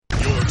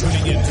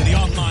into the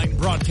online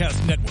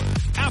broadcast network,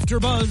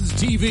 AfterBuzz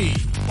TV.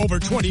 Over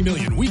 20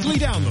 million weekly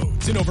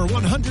downloads in over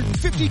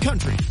 150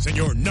 countries, and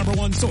your number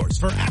one source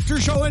for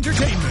after-show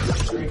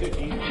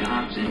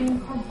entertainment.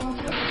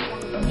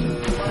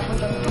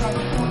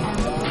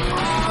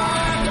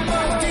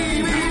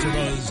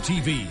 AfterBuzz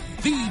TV,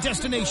 the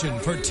destination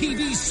for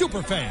TV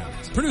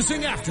superfans,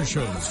 producing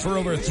after-shows for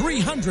over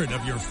 300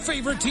 of your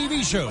favorite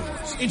TV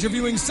shows,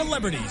 interviewing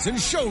celebrities and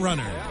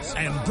showrunners,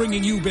 and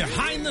bringing you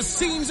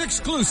behind-the-scenes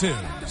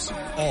exclusives.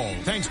 All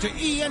thanks to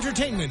E!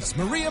 Entertainment's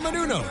Maria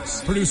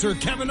Menounos, producer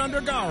Kevin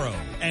Undergaro,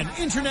 and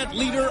internet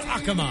leader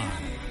Akamai.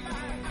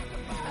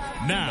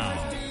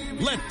 Now,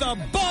 let the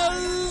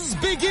buzz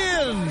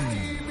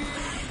begin!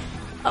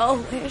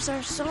 Oh, there's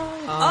our song.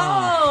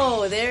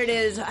 Oh, there it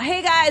is.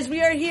 Hey guys,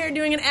 we are here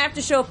doing an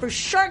after show for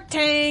Shark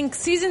Tank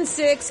Season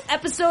 6,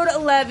 Episode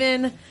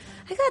 11.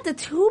 I got the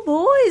two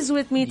boys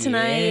with me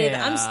tonight.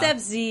 Yeah. I'm Steph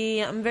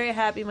Z. I'm very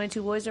happy my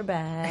two boys are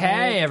back.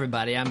 Hey,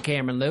 everybody. I'm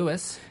Cameron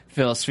Lewis.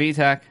 Phil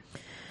Svitek.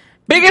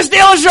 Biggest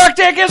deal in Shark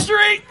Tank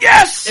history!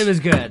 Yes! It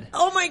was good.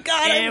 Oh my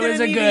god, I'm It going was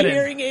to a need good a one.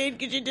 hearing aid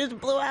because you just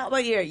blew out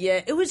my ear.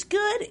 Yeah, it was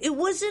good. It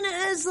wasn't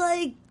as,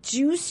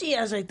 juicy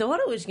as I thought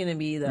it was going to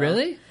be, though.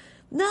 Really?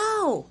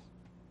 No.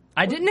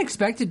 I didn't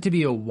expect it to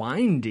be a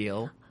wine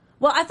deal.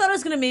 Well, I thought it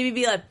was going to maybe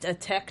be a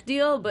tech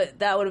deal, but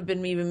that would have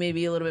been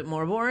maybe a little bit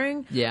more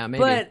boring. Yeah,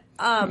 maybe. But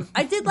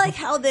I did like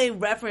how they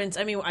reference.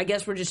 I mean, I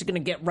guess we're just going to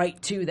get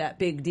right to that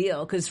big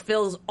deal because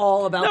Phil's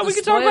all about the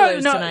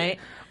spoilers tonight.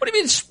 What do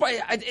you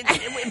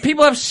mean?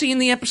 People have seen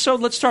the episode.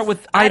 Let's start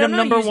with item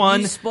number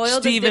one. You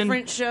spoiled Steven a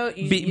different show.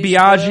 You spoiled a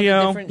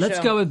Biagio. different Let's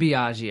show. go with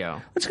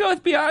Biagio. Let's go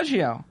with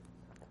Biagio.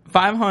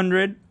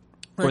 500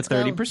 or Let's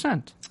go.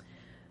 30%.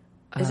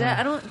 Is that?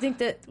 I don't think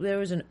that there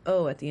was an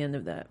O at the end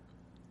of that.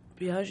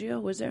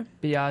 Biagio, was there?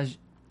 Biagi.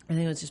 I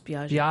think it was just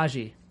Biagio.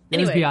 Biagi.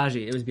 Anyway,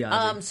 It was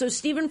Biagi. So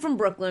Steven from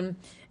Brooklyn,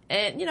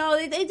 and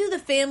they do the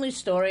family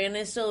story, and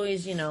this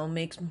always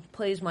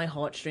plays my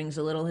heartstrings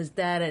a little. His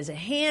dad has a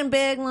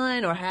handbag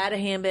line or had a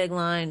handbag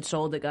line,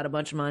 sold it, got a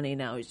bunch of money.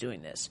 Now he's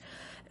doing this.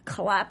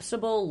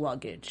 Collapsible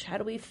luggage. How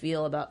do we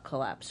feel about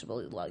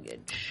collapsible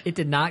luggage? It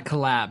did not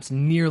collapse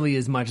nearly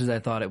as much as I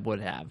thought it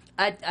would have.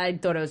 I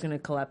thought it was going to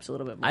collapse a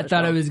little bit more. I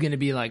thought it was going to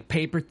be like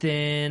paper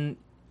thin,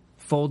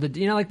 folded.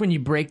 You know, like when you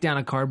break down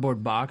a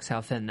cardboard box,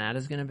 how thin that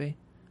is going to be?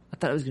 I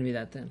thought it was going to be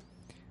that thin.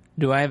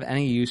 Do I have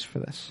any use for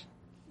this?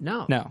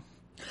 No. No.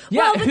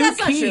 Yeah, Well, but who that's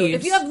not true. keeps-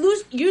 If you have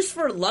use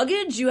for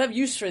luggage, you have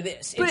use for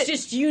this. It's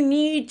just you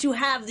need to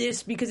have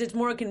this because it's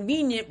more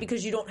convenient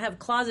because you don't have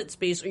closet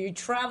space or you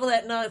travel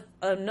that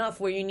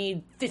enough where you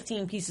need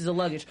 15 pieces of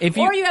luggage.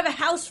 Or you have a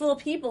house full of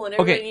people and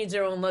everybody needs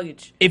their own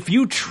luggage. If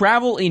you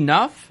travel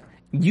enough,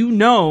 you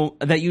know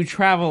that you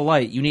travel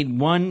light. You need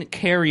one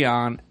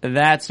carry-on.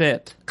 That's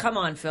it. Come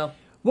on, Phil.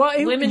 Well,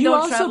 Women you don't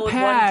also travel with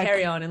one pack-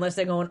 carry-on unless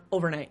they're going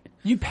overnight.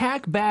 You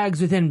pack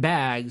bags within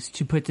bags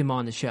to put them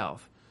on the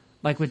shelf.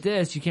 Like with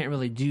this, you can't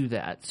really do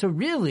that. So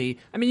really,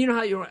 I mean, you know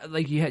how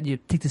you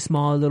take the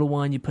small little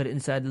one, you put it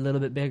inside the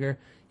little bit bigger,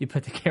 you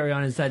put the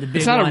carry-on inside the big one.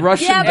 It's not a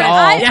Russian Yeah, but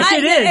doll. Yes,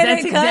 it is. and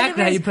That's it kind exactly of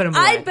how is. you put 'em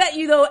I away. bet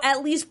you, though,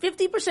 at least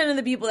 50% of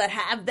the people that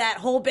have that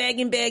whole bag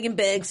and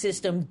bag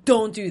system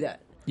don't do that.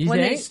 You when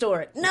they think?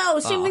 store it. No,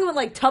 same thing with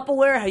like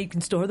Tupperware, how you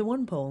can store the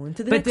one bowl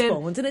into the But next then-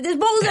 bowl. There's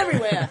bowls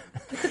everywhere.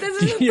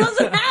 It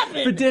doesn't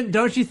happen. But then,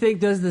 don't you think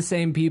those are the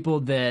same people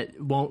that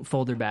won't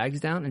fold their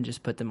bags down and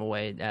just put them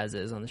away as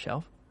is on the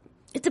shelf?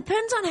 It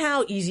depends on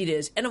how easy it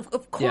is. And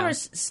of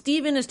course,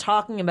 Steven is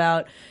talking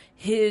about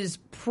his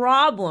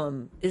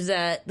problem is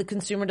that the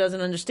consumer doesn't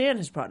understand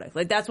his product.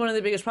 Like, that's one of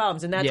the biggest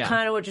problems. And that's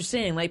kind of what you're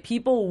saying. Like,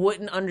 people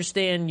wouldn't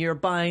understand you're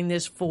buying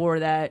this for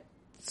that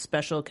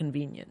special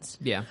convenience.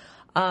 Yeah.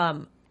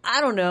 I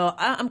don't know.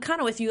 I'm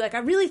kind of with you. Like, I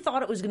really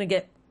thought it was going to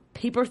get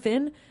paper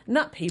thin.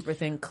 Not paper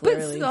thin,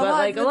 clearly, but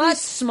like a lot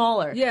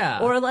smaller. Yeah.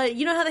 Or like,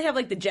 you know how they have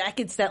like the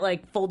jackets that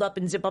like fold up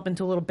and zip up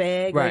into a little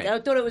bag? Right. Like, I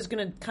thought it was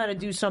going to kind of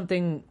do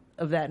something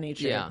of that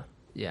nature. Yeah.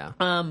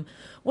 Yeah.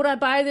 Would I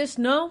buy this?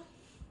 No.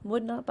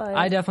 Would not buy it.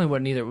 I definitely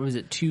wouldn't either. What was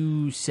it,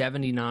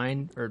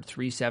 $279 or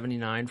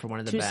 $379 for one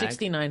of the bags?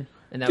 $269.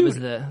 And that was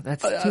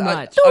that's too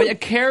much. A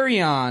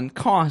carry-on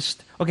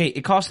cost. Okay,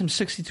 it cost him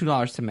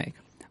 $62 to make.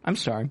 I'm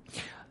sorry.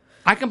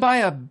 I can buy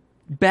a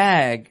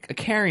bag, a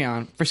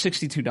carry-on, for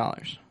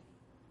 $62.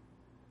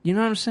 You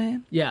know what I'm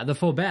saying? Yeah, the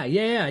full bag.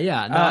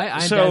 Yeah. No, I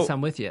so- guess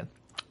I'm with you.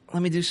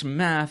 Let me do some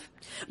math.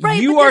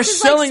 Right, You but are this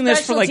is selling like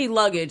this for like specialty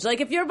luggage.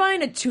 Like if you're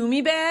buying a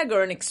Toomey bag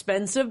or an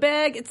expensive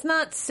bag, it's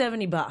not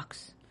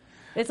 $70.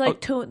 It's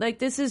like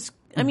this is.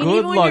 I mean, Good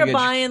even when luggage. you're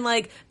buying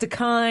like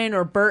Dakine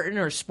or Burton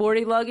or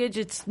sporty luggage,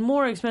 it's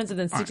more expensive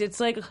than $60. It's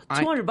like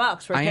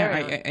 $200 for a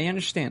carry-on. I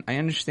understand. I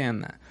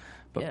understand that.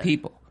 But Yeah.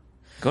 people,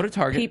 go to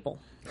Target. People,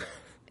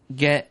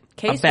 Get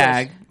K-Swiss. a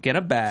bag. Get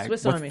a bag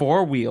Swiss with Army.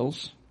 4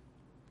 wheels.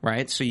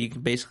 Right, so you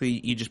can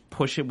you just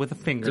push it with a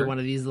finger. You're one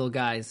of these little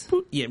guys.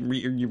 Yeah,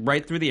 you're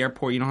right through the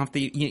airport. You don't have to.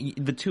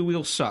 The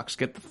 2-wheel sucks.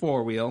 Get the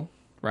 4-wheel.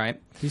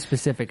 Right, Be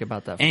specific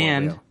about that.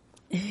 and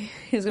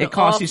he's going It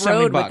costs you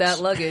off-road $70 with that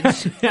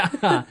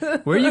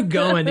luggage. Where are you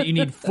going that you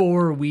need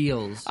 4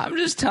 wheels? I'm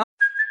just telling.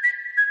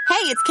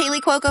 it's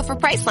Kaylee Cuoco for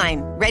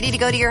Priceline. Ready to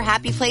go to your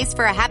happy place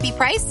for a happy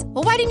price?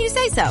 Well, why didn't you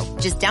say so?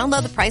 Just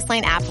download the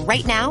Priceline app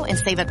right now and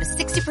save up to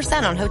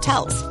 60% on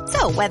hotels.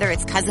 So whether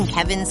it's Cousin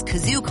Kevin's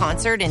Kazoo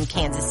Concert in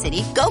Kansas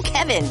City, go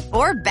Kevin,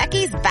 or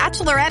Becky's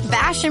Bachelorette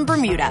Bash in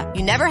Bermuda,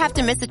 you never have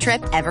to miss a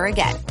trip ever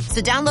again.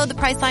 So download the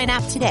Priceline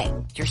app today.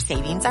 Your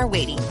savings are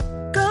waiting.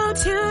 Go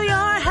to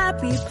your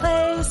happy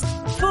place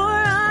for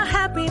a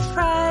happy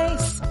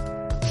price.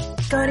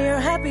 Go to your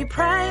happy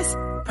price,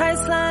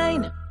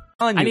 Priceline.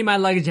 I need my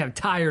luggage to have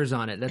tires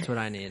on it. That's what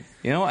I need.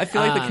 You know, I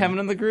feel like the Kevin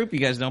in the group. You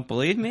guys don't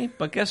believe me,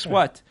 but guess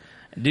what?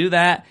 Do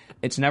that.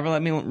 It's never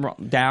let me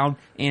down.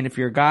 And if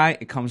you're a guy,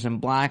 it comes in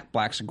black.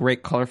 Black's a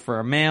great color for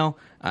a male.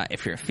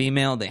 If you're a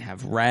female, they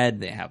have red,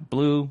 they have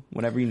blue,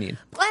 whatever you need.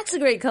 Black's a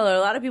great color. A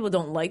lot of people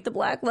don't like the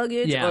black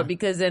luggage, Yeah. or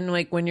because then,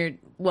 like, when you're,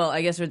 well,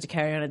 I guess if it's a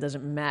carry-on, it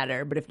doesn't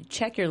matter. But if you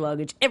check your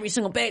luggage, every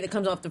single bag that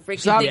comes off the freaking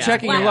Stop thing is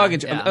checking your black.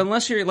 luggage Yeah.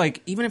 unless you're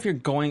like, even if you're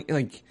going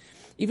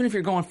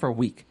for a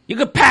week, you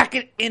could pack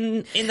it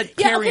in the Yeah,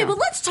 carry-on. okay, but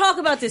let's talk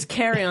about this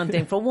carry-on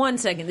thing for 1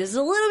 second. This is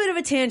a little bit of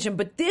a tangent,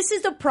 but this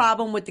is the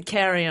problem with the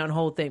carry-on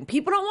whole thing.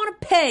 People don't want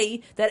to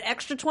pay that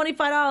extra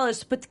 $25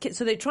 to put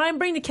so they try and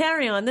bring the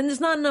carry-on, then there's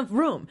not enough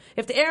room.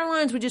 If the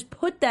airlines would just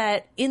put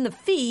that in the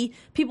fee,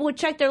 people would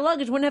check their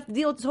luggage, wouldn't have to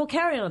deal with this whole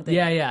carry-on thing.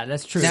 Yeah,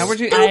 that's true. Now we're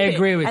just- I Stupid.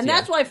 agree with and you.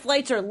 that's why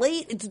flights are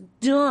late. It's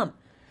dumb.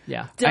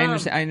 Yeah. Dumb.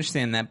 I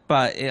understand that,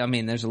 but I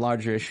mean, there's a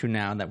larger issue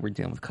now that we're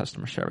dealing with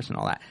customer service and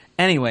all that.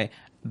 Anyway,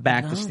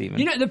 back to Steven.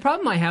 You know, the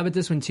problem I have with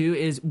this one too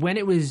is when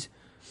it was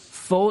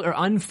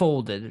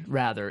unfolded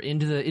rather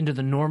into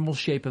the normal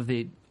shape of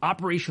the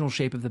operational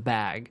shape of the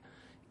bag,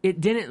 it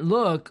didn't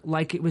look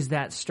like it was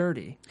that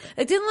sturdy.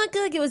 It didn't look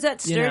like it was that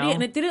sturdy, know?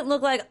 and it didn't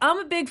look like, I'm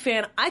a big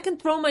fan. I can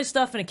throw my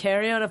stuff in a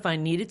carry-on if I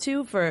needed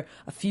to for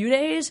a few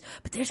days,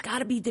 but there's got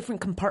to be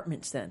different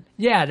compartments then.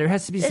 Yeah, there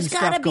has to be There's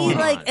some got to stuff be going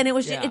like, on. and it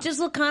was Yeah. it just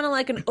looked kind of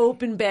like an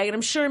open bag, and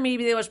I'm sure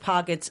maybe there was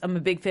pockets. I'm a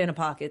big fan of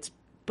pockets.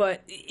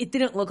 But it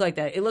didn't look like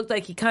that. It looked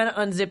like he kind of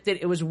unzipped it.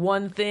 It was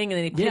one thing, and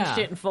then he pinched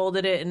Yeah. it and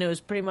folded it, and it was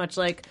pretty much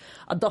like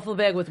a duffel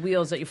bag with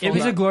wheels that you fold It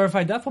was up. a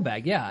glorified duffel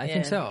bag. Yeah, I Yeah.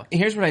 think so.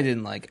 Here's what I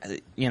didn't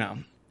like. You know,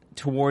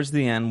 towards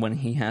the end when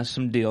he has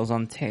some deals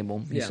on the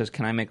table, he Yeah. says,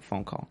 "Can I make a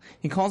phone call?"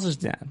 He calls his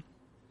dad.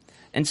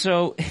 And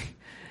so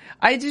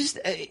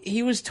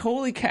he was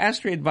totally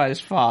castrated by his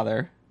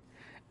father.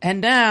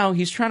 And now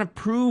he's trying to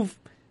prove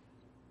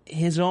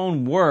his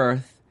own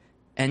worth.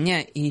 And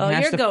yet he Oh,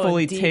 has you're to going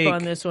fully deep take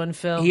on this one,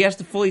 Phil. He has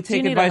to fully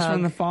take need a advice hug?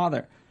 from the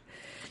father.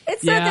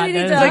 It's Yeah, not that he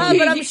needs that a is- hug, Like,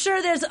 but I'm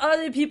sure there's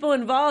other people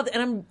involved,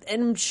 and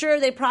I'm sure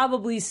they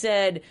probably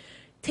said,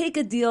 take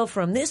a deal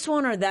from this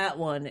one or that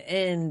one,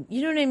 and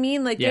you know what I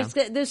mean? Like, Yeah.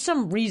 there's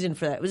some reason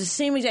for that. It was the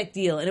same exact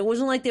deal, and it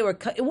wasn't like they were.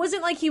 It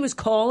wasn't like he was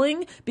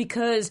calling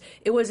because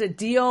it was a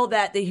deal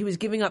that he was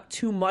giving up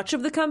too much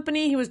of the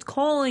company. He was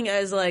calling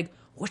as like,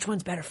 which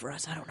one's better for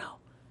us? I don't know.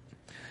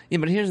 Yeah,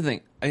 but here's the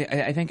thing.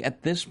 I think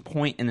at this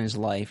point in his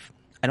life,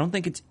 I don't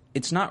think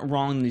it's not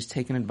wrong that he's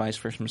taking advice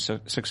from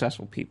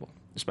successful people.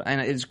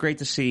 And it's great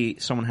to see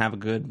someone have a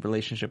good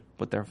relationship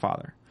with their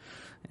father.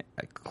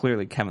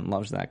 Clearly, Kevin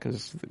loves that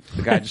because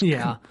the guy just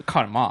Yeah.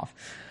 cut him off.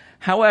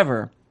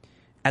 However,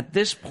 at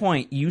this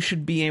point, you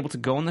should be able to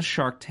go in the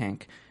Shark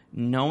Tank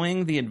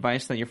knowing the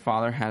advice that your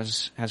father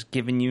has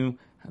given you,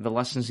 the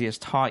lessons he has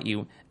taught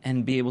you,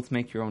 and be able to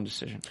make your own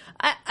decision.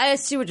 I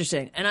see what you're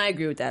saying, and I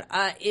agree with that.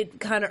 It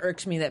kind of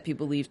irks me that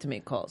people leave to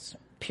make calls.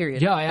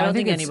 Period. Yeah, I don't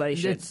think it's- anybody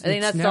should. it's- I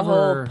think it's that's the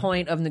whole never-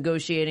 point of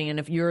negotiating. And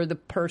if you're the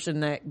person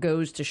that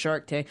goes to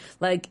Shark Tank,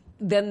 like,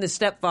 then the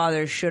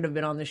stepfather should have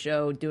been on the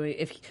show doing.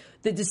 If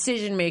the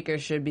decision maker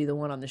should be the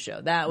one on the show,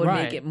 that would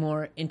Right. make it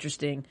more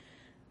interesting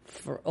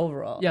for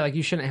overall. Yeah, like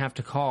you shouldn't have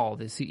to call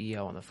the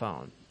CEO on the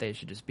phone. They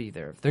should just be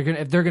there. If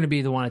they're gonna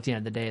be the one at the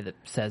end of the day that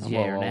says yay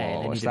or nay,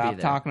 they need to Stop be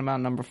there. talking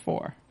about number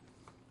 4.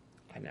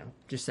 I know.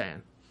 Just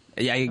saying.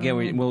 Yeah, you get.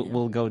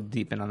 We'll go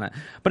deep in on that,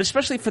 but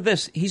especially for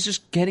this, he's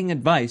just getting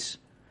advice,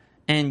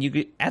 and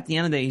at the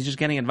end of the day, he's just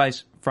getting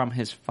advice from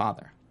his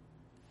father.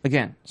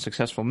 Again,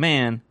 successful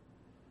man,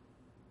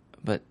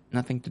 but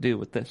nothing to do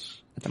with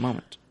this at the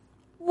moment.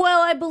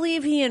 Well, I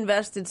believe he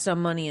invested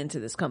some money into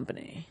this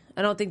company.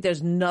 I don't think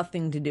there's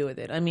nothing to do with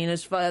it. I mean,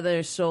 his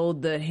father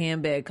sold the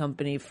handbag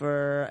company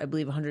for, I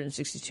believe,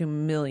 $162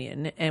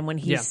 million. And when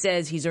he Yeah.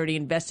 says he's already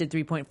invested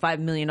 $3.5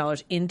 million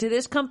into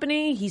this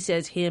company, he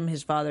says him,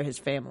 his father, his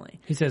family.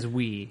 He says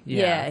we.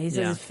 Yeah, he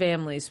says his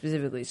family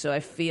specifically. So I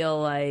feel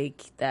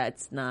like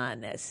that's not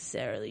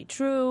necessarily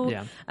true.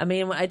 Yeah. I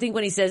mean, I think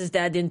when he says his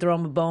dad didn't throw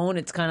him a bone,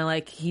 it's kind of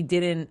like he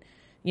didn't,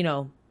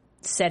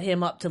 set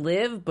him up to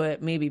live,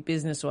 but maybe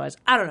business-wise.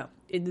 I don't know.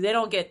 They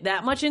don't get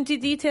that much into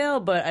detail,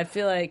 but I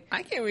feel like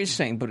I get what you're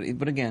saying,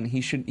 but again,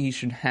 he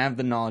should have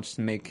the knowledge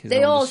to make his. they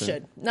own all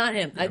decision. should. Not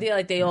him. I feel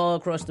like they all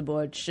across the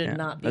board should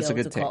not be that's a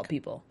able to good call take.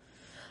 people.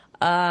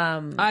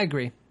 I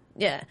agree.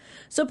 Yeah.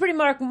 So pretty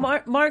much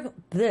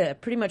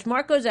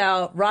Mark goes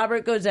out.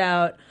 Robert goes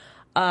out.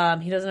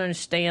 He doesn't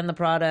understand the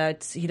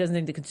product. He doesn't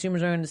think the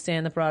consumers are going to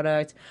understand the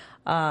product.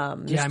 Yeah,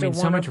 I mean,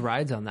 so much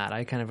rides on that.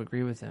 I kind of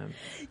agree with him.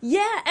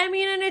 Yeah, I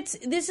mean, and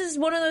this is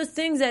one of those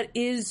things that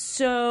is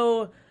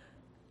so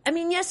I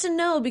mean, yes and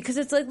no, because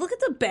it's like, look at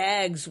the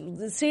bags.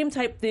 The same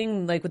type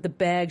thing, like with the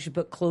bags, you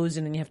put clothes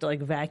in and you have to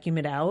like vacuum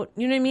it out.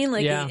 You know what I mean?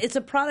 Like, it's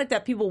a product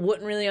that people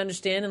wouldn't really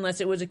understand unless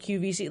it was a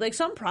QVC. Like,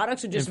 some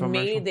products are just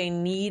made, they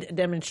need a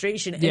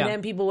demonstration, and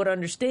then people would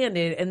understand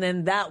it. And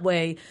then that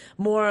way,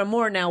 more and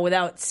more now,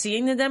 without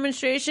seeing the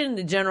demonstration,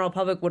 the general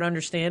public would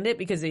understand it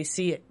because they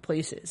see it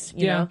places.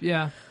 You know?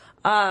 Yeah.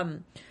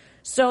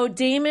 So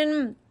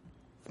Damon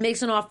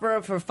makes an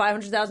offer for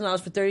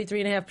 $500,000 for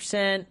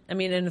 33.5%. I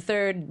mean, in the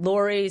third,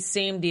 Lori,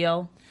 same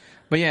deal.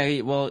 But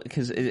yeah, well,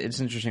 because it's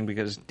interesting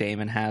because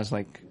Damon has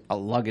like a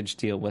luggage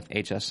deal with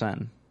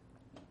HSN,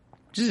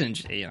 which is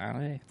interesting. You know,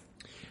 hey.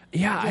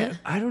 Yeah,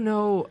 I don't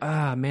know.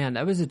 Man,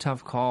 that was a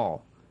tough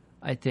call,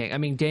 I think. I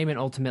mean, Damon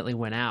ultimately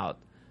went out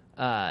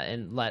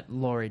and let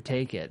Lori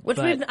take it. Which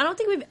I don't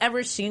think we've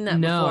ever seen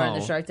that before in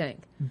the Shark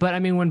Tank. But I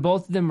mean, when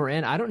both of them were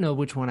in, I don't know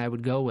which one I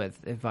would go with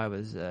if I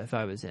was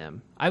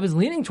him. I was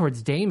leaning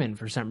towards Damon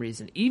for some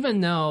reason,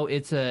 even though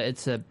it's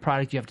a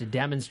product you have to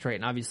demonstrate,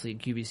 and obviously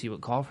QVC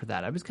would call for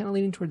that. I was kind of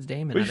leaning towards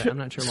Damon. I'm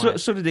not sure why.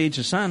 So did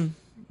HSN.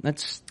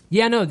 That's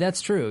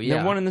true. Yeah,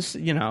 they're one in this.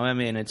 You know, I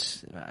mean,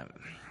 it's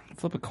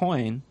flip a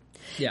coin.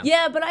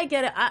 Yeah, but I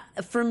get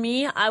it. For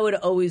me, I would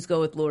always go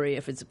with Lori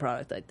if it's a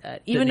product like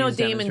that. Even though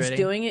Damon's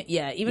doing it,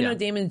 though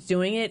Damon's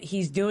doing it,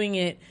 he's doing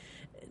it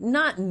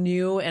not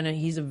new, and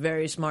he's a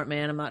very smart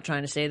man. I'm not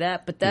trying to say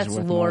that, but that's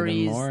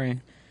Lori's.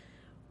 Lori.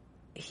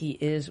 He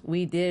is.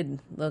 We did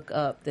look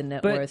up the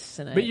net worths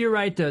tonight. But you're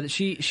right, though.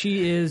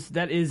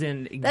 That is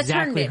in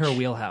exactly her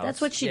wheelhouse.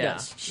 That's what she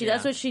does.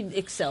 That's what she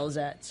excels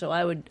at. So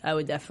I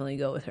would definitely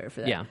go with her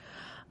for that. Yeah.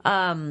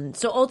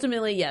 So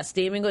ultimately, yes,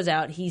 Damon goes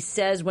out. He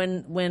says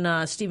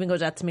when Steven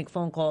goes out to make a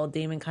phone call,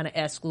 Damon kind of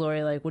asks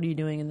Lori, like, what are you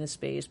doing in this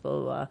space, blah,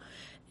 blah, blah.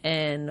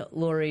 And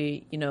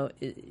Lori, you know,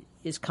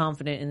 is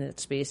confident in that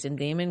space. And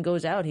Damon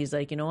goes out. He's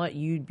like, you know what,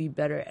 you'd be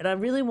better. And I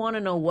really want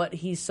to know what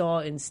he saw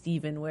in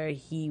Steven where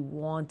he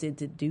wanted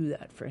to do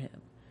that for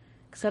him.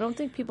 Because I don't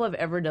think people have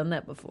ever done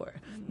that before.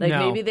 Like,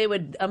 maybe they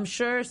would, I'm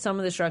sure some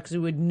of the sharks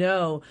would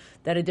know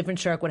that a different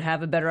shark would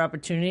have a better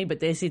opportunity, but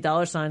they see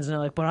dollar signs and they're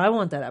like, but I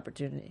want that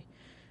opportunity.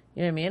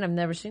 You know what I mean? I've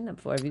never seen that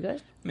before. Have you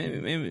guys?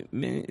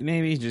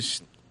 Maybe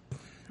just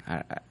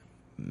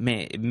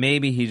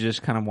maybe he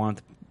just kind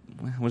of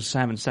was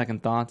having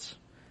second thoughts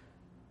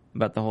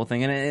about the whole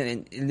thing,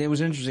 and it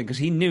was interesting because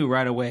he knew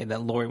right away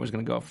that Lori was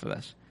going to go for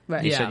this.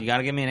 Right? He said, "You got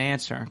to give me an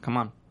answer. Come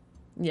on."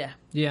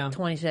 Yeah.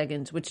 20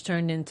 seconds, which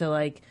turned into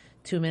like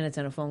 2 minutes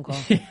and a phone call.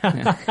 20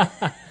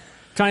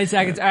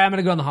 seconds. All right, I'm going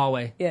to go in the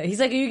hallway. Yeah, he's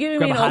like, "Are you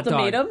giving me an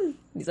ultimatum?"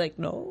 He's like,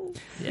 "No."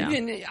 Yeah.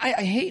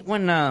 I hate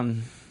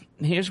when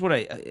here's what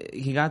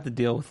he got the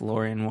deal with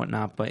Lori and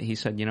whatnot, but he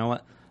said, you know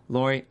what,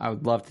 Lori, I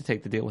would love to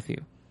take the deal with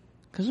you.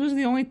 Because it was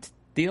the only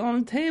deal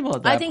on the table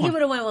at that point. I think he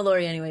would have went with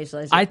Lori anyway.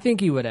 So I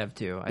think he would have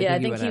too. I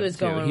think he was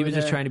going. He was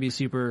just trying to be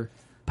super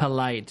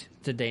polite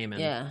to Damon.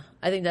 Yeah,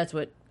 I think that's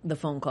what the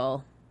phone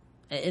call.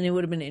 And it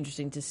would have been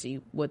interesting to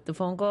see what the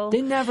phone call.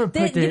 They never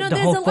put the there's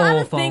whole a lot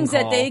of phone things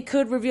call. that they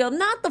could reveal.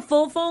 Not the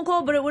full phone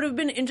call, but it would have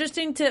been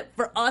interesting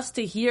for us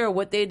to hear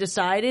what they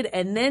decided,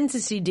 and then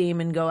to see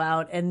Damon go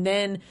out, and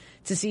then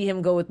to see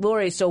him go with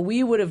Lori. So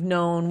we would have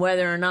known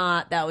whether or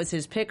not that was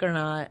his pick or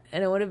not,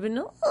 and it would have been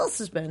a little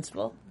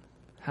suspenseful.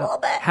 A little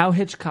bit. How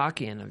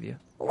Hitchcockian of you.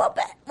 A little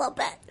bit.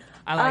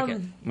 I like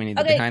it. We need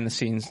the behind the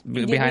scenes,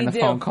 behind the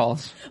phone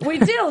calls. We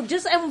do.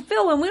 And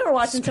Phil, when we were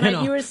watching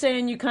tonight, you were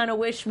saying you kind of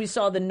wish we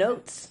saw the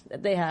notes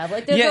that they have.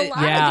 Like, there's a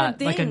lot of good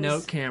things. Like a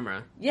note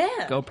camera. Yeah.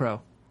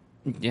 GoPro.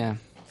 Yeah.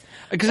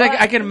 Because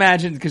I can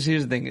imagine, because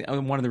here's the thing,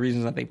 one of the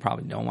reasons that they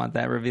probably don't want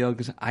that revealed,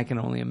 because I can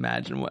only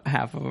imagine what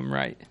half of them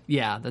write.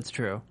 Yeah, that's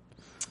true.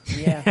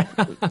 Yeah.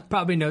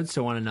 Probably notes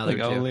to one another,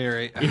 like, too.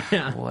 O'Leary,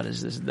 what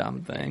is this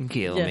dumb thing?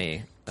 Kill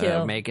me.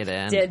 Make it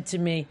end. Dead to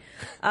me.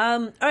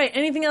 All right,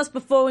 anything else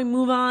before we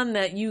move on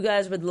that you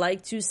guys would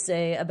like to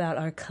say about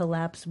our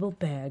collapsible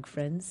bag,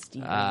 friends?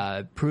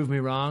 Steven? Prove me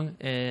wrong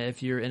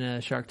if you're in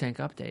a Shark Tank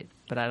update,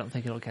 but I don't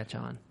think it'll catch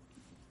on.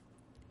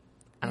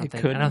 I don't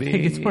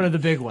think it's one of the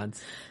big ones.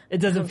 It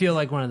doesn't feel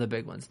like one of the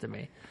big ones to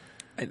me.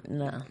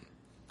 No.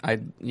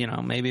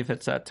 Maybe if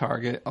it's at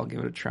Target, I'll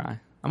give it a try.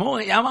 I'm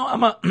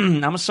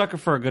a sucker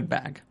for a good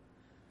bag.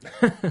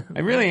 I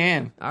really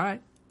am. All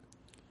right.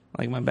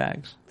 I like my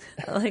bags.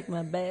 I like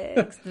my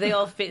bags. Do they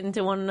all fit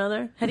into one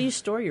another? How do you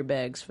store your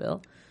bags,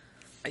 Phil?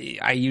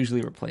 I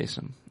usually replace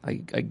them. I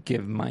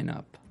give mine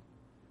up.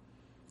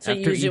 So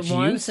you use it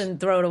once and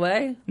throw it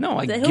away? No,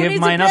 I give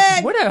mine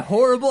up. What a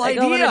horrible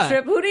idea. Go on a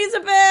trip. Who needs a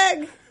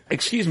bag?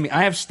 Excuse me,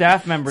 I have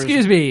staff members.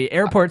 Excuse me,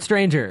 airport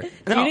stranger.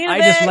 No, you need a I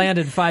bag? just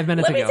landed 5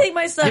 minutes ago. Let me take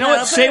my stuff. You know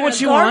what? Say what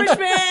you want.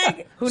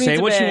 Bag. Who Say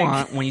needs what a bag? you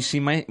want when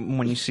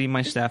you see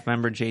my staff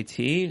member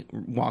JT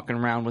walking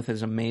around with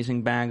his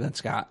amazing bag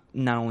that's got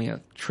not only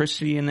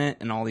electricity in it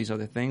and all these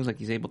other things, like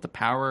he's able to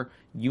power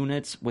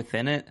units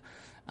within it.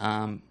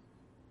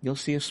 You'll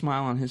see a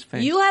smile on his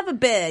face. You have a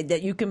bag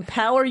that you can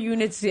power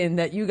units in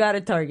that you got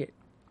at Target.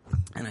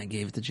 And I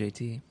gave it to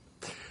JT.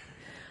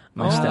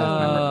 my staff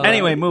member.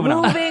 Anyway, moving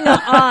on. Moving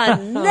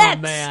on.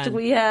 Next, man.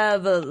 we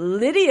have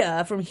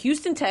Lydia from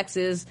Houston,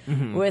 Texas,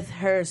 with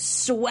her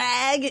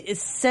swag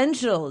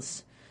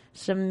essentials.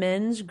 Some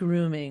men's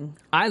grooming.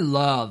 I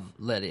love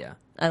Lydia.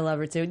 I love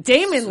her too.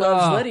 Damon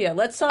loves Lydia.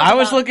 Let's talk I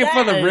was about looking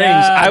for the that. rings.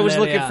 I was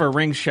looking Lydia. for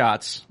ring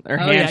shots or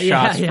Oh, hand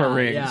shots yeah, for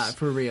rings. Yeah,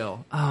 for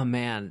real. Oh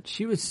man,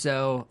 she was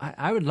so.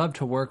 I would love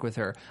to work with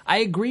her. I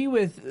agree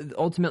with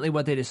ultimately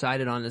what they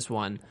decided on this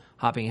one.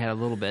 Hopping ahead a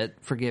little bit,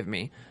 forgive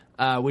me.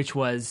 Which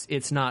was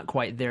it's not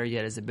quite there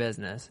yet as a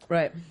business,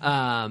 Right.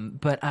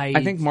 but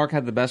I think Mark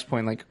had the best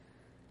point. Like,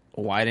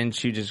 why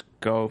didn't you just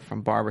go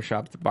from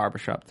barbershop to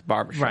barbershop to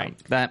barbershop? Right.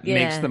 That Yeah.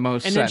 makes the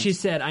most And sense. then she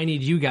said, "I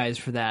need you guys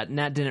for that," and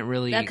that didn't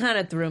really. That kind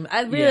of threw me.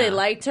 I really Yeah.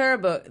 liked her,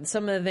 but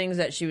some of the things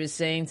that she was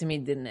saying to me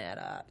didn't add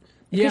up.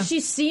 Because Yeah.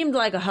 she seemed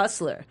like a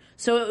hustler.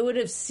 So it would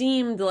have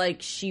seemed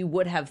like she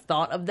would have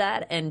thought of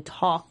that and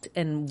talked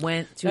and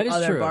went to That is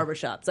other true.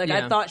 barbershops. Like,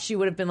 Yeah. I thought she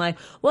would have been like,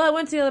 well, I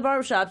went to the other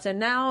barbershops and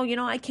now,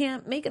 I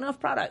can't make enough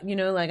product.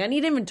 Like I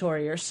need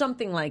inventory or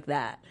something like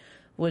that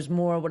was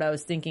more what I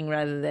was thinking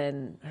rather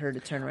than her to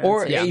turn around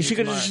Or and say, she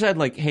could have "Smart." just said,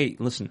 like, hey,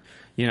 listen,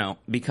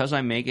 because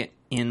I make it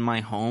in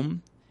my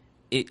home,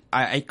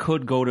 I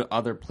could go to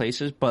other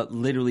places, but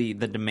literally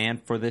the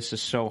demand for this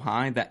is so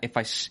high that if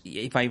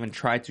I even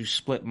tried to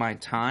split my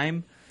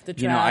time, The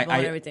travel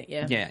and everything,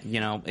 yeah.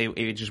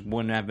 it just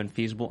wouldn't have been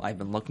feasible. I've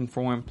been looking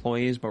for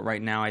employees, but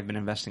right now I've been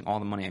investing all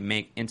the money I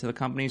make into the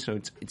company, so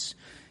it's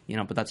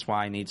but that's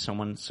why I need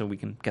someone so we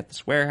can get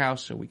this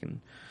warehouse, so we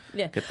can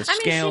get the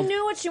scale. She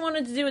knew what she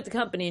wanted to do with the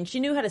company, and she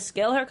knew how to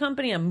scale her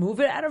company and move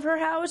it out of her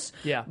house.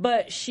 Yeah.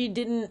 But she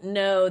didn't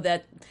know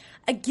that.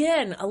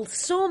 Again,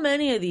 so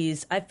many of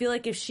these, I feel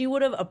like if she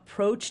would have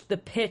approached the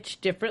pitch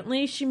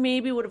differently, she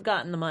maybe would have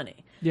gotten the money.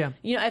 Yeah.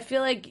 I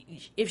feel like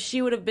if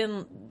she would have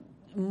been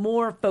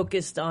more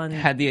focused on...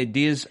 Had the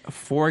ideas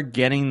for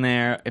getting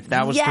there, if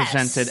that was Yes.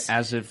 presented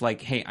as if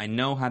like, hey, I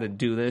know how to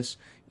do this,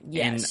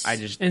 Yes. and I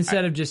just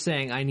instead of just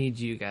saying, "I need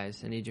you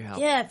guys, I need your help."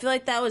 Yeah, I feel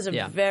like that was a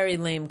Yeah. very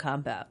lame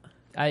cop-out.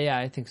 Yeah,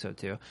 I think so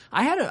too.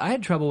 I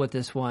had trouble with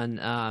this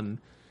one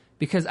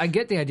because I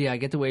get the idea, I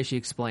get the way she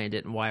explained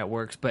it and why it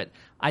works, but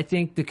I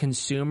think the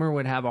consumer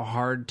would have a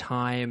hard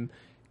time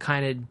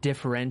kind of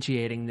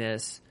differentiating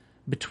this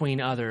between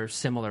other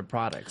similar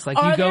products. Like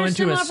Are you go there into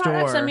similar a store.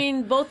 products? I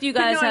mean, both you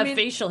guys no, I have mean-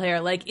 facial hair.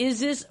 Like, is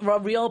this a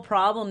real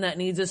problem that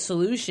needs a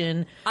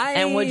solution?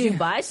 And would you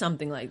buy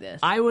something like this?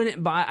 I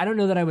wouldn't buy. I don't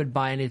know that I would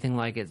buy anything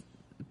like it,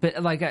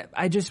 but like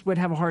I just would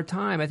have a hard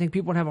time. I think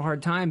people would have a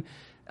hard time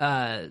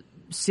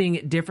seeing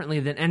it differently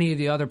than any of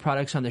the other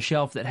products on the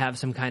shelf that have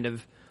some kind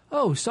of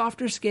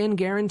softer skin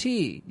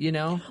guarantee.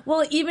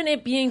 Well, even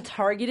it being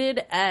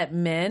targeted at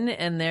men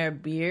and their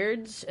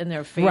beards and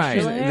their facial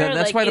Right. hair.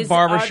 That's why the Are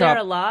barbershop- there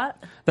a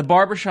lot? The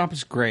barbershop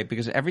is great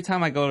because every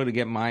time I go to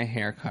get my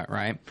hair cut,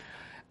 right,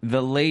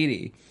 the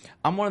lady,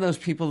 I'm one of those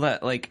people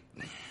that, like,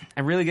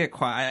 I really get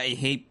quiet. I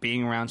hate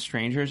being around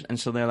strangers. And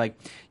so they're like,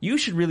 you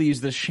should really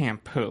use this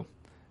shampoo.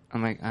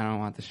 I'm like, I don't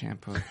want the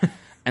shampoo.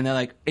 And they're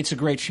like, it's a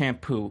great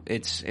shampoo.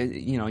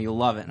 You'll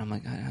love it. And I'm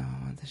like, I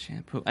don't want the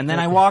shampoo. And then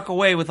I walk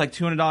away with like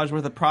 $200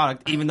 worth of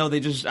product, even though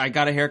I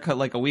got a haircut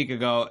like a week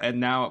ago, and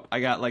now I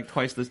got like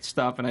twice the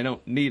stuff, and I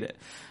don't need it.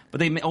 But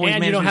they always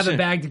And you don't manage have to a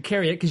bag to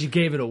carry it because you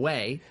gave it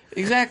away.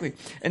 Exactly.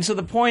 And so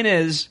the point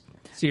is,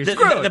 So you're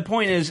screwed. the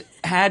point is,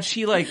 had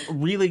she like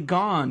really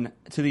gone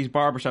to these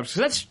barbershops, because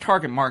that's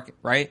target market,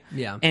 right?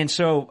 Yeah. And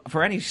so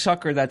for any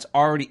sucker that's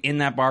already in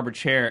that barber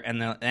chair,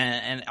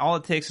 and all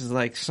it takes is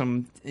like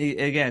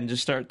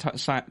just start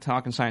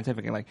talking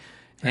scientifically, like,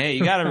 hey,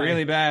 you got a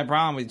really bad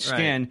problem with your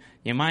skin,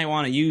 you might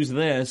want to use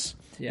this.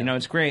 Yeah.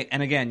 It's great.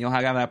 And again, you'll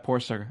have that poor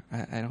sucker.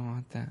 I don't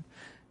want that.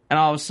 And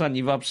all of a sudden,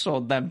 you've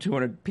upsold them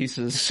 200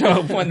 pieces of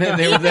soap when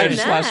they were there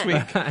just last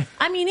week.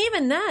 I mean,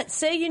 even that.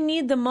 Say you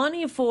need the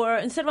money for,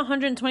 instead of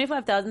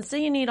 $125,000,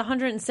 say you need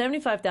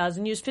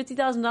 $175,000. Use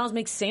 $50,000,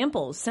 make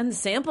samples. Send the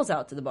samples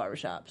out to the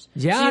barbershops.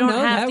 Yeah, so you don't no,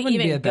 have that to wouldn't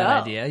even be a bad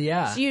go. idea,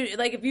 yeah. So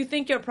if you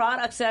think your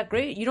product's that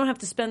great, you don't have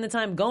to spend the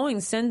time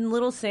going. Send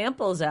little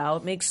samples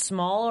out. Make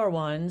smaller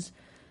ones.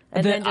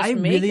 And then just I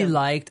make really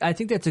them. I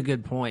think that's a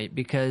good point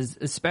because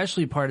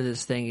especially part of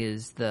this thing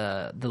is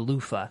the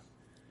loofah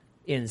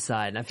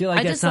inside. And I feel like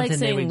I that's just like something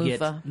they saying would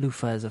loofah. get.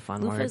 Loofah is a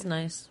fun word. Loofah's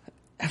nice.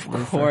 Of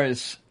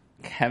course,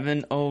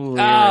 Kevin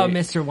O'Leary. Oh,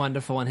 Mr.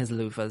 Wonderful and his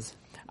loofahs.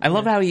 I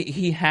love how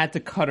he had to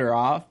cut her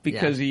off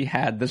because he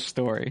had the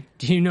story.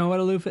 Do you know what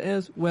a loofah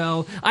is?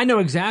 Well, I know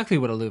exactly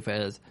what a loofah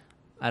is.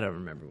 I don't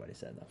remember what he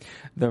said, though.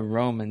 The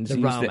Romans The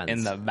used Romans. it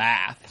in the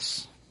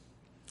baths.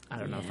 I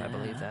don't know if I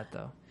believe that,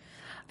 though.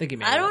 I think he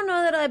made I it don't up.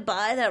 know that I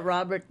buy that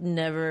Robert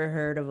never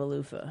heard of a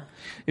loofah.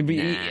 I think he's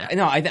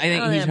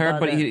think heard, about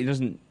but that. he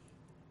doesn't.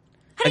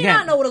 How do you Again-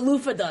 not know what a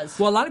loofah does?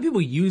 Well, a lot of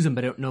people use them,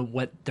 but don't know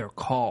what they're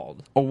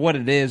called. Or what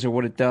it is, or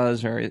what it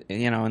does, or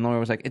and Laura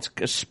was like, "It's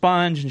a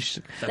sponge," and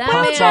she's like, That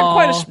 "Well, it's man- not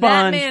quite a That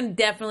sponge." man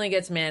definitely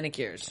gets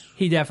manicures.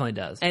 He definitely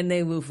does. And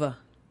they loofah.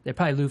 They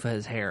probably loofah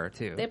his hair,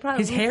 too. They probably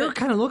his hair loofah-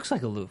 kind of looks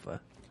like a loofah.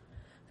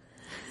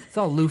 It's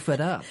all loofed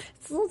up.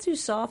 It's a little too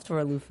soft for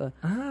a loofah.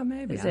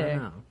 Maybe. Is I don't there?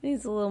 know. It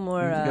needs a little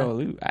more. Go,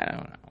 Lou. I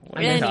don't know. What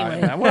are, Anyway. we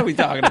talking about? What are we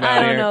talking about I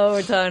don't here? know what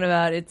we're talking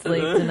about. It's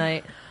late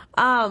tonight.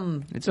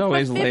 It's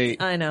always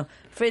late. I know.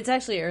 It's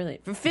actually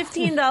early. For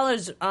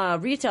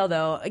 $15 retail,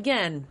 though,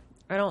 again,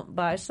 I don't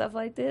buy stuff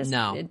like this.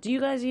 No. Do you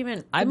guys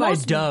even? I the buy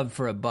most- Dove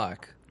for $1.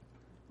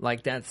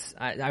 Like that's,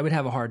 I would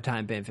have a hard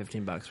time paying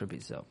 $15 for a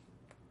piece of soap.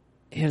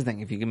 Here's the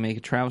thing: if you can make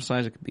a travel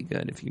size, it could be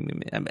good. If you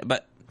can,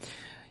 but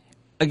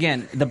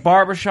again, the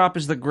barbershop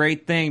is the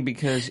great thing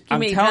because You I'm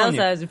make telling house you,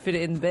 size and fit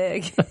it in the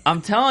bag,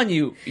 I'm telling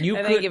you, you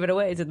and could then give it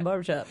away to the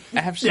barbershop.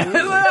 absolutely.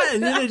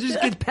 And then it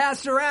just gets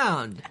passed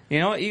around. You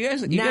know what? You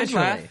guys Naturally.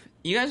 laugh.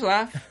 You guys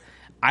laugh.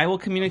 I will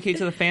communicate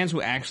to the fans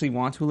who actually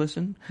want to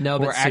listen. No,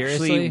 who but are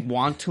actually seriously?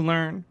 want to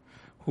learn,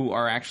 who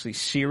are actually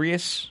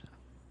serious.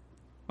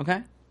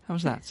 Okay,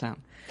 how's that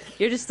sound?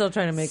 You're just still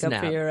trying to make up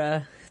Snap. for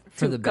your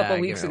For the couple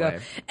bag weeks ago.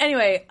 giveaway.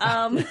 Anyway,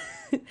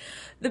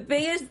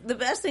 the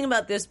best thing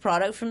about this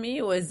product for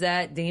me was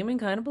that Damon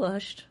kind of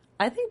blushed.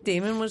 I think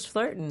Damon was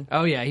flirting.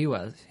 Oh yeah, he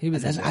was. He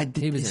was. Into I it.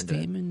 did. He was Is into it.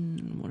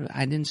 Damon?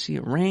 I didn't see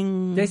a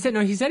ring. They said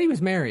no. He said he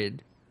was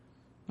married.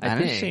 I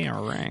didn't think. see a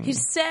ring. He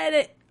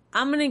said,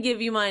 "I'm going to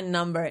give you my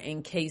number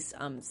in case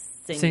I'm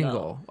single."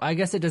 Single. I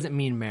guess it doesn't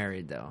mean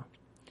married though.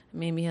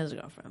 Maybe he has a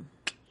girlfriend.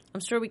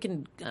 I'm sure we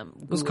can.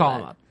 Let's Google call that.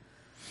 him up.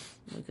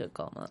 We could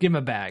call him up. Give him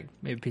a bag,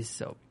 maybe a piece of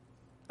soap.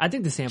 I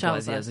think the sample Travel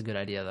idea size. is a good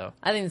idea though.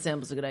 I think the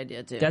sample's a good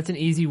idea too. That's an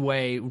easy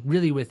way,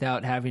 really,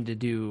 without having to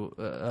do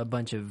a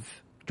bunch of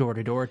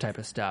door-to-door type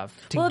of stuff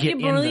to well, if get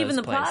you in believe those in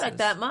the places. product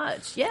that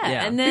much, yeah.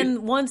 Yeah. And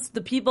then once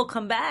the people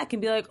come back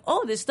and be like,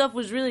 "Oh, this stuff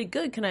was really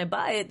good. Can I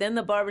buy it?" Then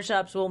the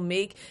barbershops will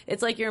make.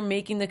 It's like you're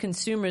making the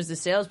consumers the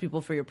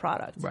salespeople for your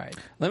product. Right.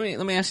 Let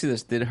me ask you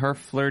this: did her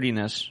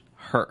flirtiness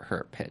hurt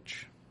her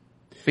pitch?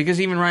 Because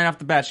even right off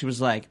the bat, she was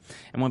like,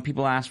 and when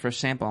people ask for a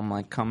sample, I'm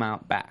like, come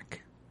out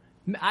back.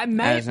 I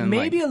might, As in,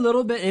 maybe like- a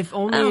little bit, if I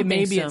only don't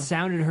maybe think so. it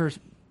sounded her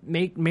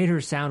made her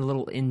sound a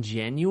little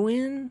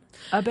ingenuine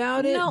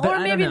about it. No, but or I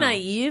don't maybe know.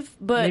 naive,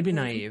 but Maybe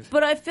naive.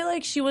 But I feel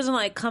like she wasn't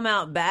like come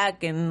out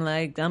back and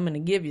like I'm going to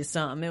give you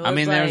something. It was I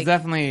mean, like, there's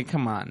definitely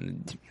come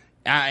on,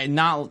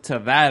 not to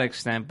that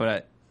extent,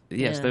 but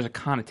yes, Yeah. there's a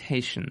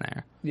connotation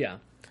there. Yeah.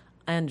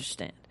 I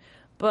understand.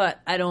 But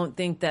I don't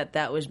think that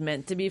that was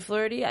meant to be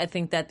flirty. I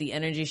think that the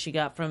energy she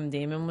got from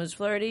Damon was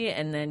flirty,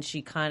 and then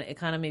it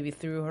kind of maybe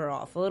threw her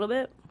off a little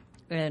bit,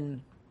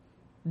 and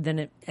then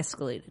it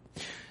escalated.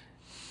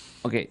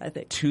 Okay, I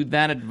think. to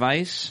that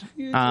advice,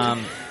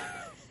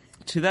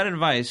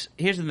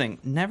 here's the thing: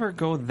 never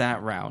go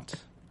that route.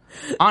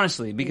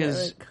 Honestly,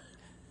 because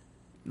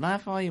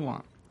laugh all you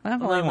want,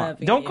 laugh all not you want.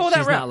 laughing Don't at go you. that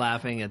She's route. not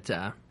laughing at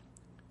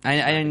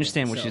I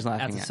understand what soap. she's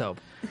laughing At the at.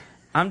 soap.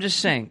 I'm just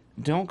saying,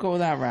 don't go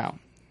that route.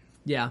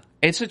 Yeah.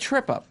 It's a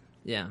trip up.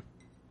 Yeah.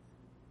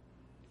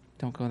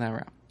 Don't go that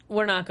route.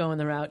 We're not going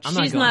the route. I'm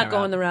not She's going not that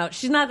going route. the route.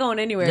 She's not going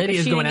anywhere. 'cause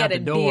Lydia's she going didn't out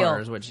get the a door deal.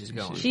 is what she's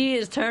going. She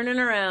is turning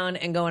around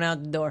and going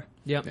out the door.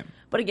 Yep.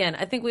 But again,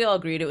 I think we all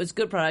agreed it was a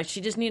good product.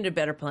 She just needed a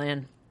better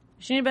plan.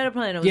 She needed a better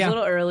plan. It was Yeah. a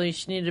little early.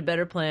 She needed a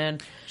better plan.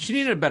 She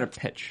needed a better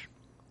pitch.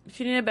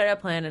 She needed a better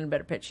plan and a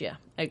better pitch. Yeah,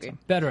 I agree.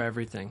 Better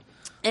everything.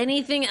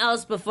 Anything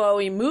else before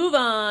we move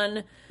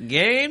on?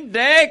 Game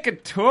Day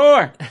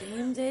Couture.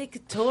 Game Day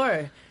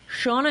Couture.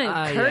 Shauna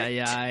and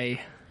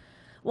Kurt.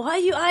 Why are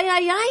you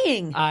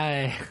eyeing?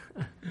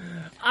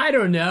 I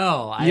don't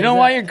know. You don't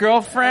want your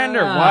girlfriend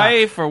or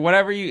wife or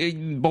whatever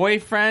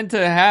boyfriend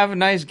to have a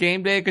nice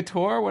Game Day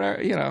Couture,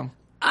 whatever, you know.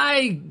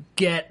 I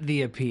get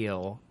the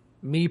appeal.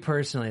 Me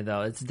personally,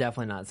 though, it's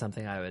definitely not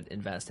something I would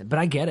invest in. But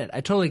I get it.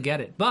 I totally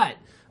get it. But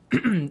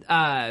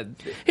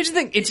Here's the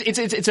thing: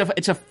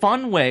 it's a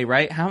fun way,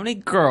 right? How many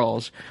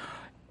girls?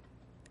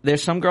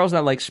 There's some girls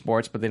that like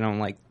sports, but they don't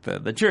like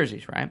the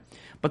jerseys, right?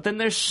 But then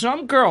there's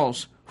some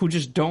girls who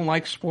just don't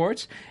like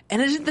sports,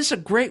 and isn't this a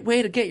great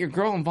way to get your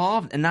girl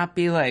involved and not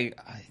be like,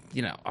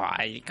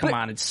 come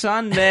on, it's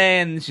Sunday,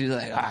 and she's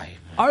like,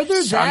 are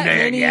there Sunday that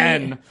many?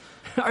 again.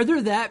 Are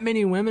there that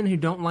many women who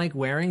don't like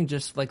wearing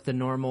just like the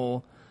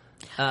normal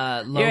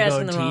logo You're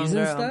asking the wrong tees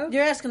and girl. stuff?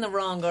 You're asking the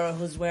wrong girl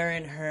who's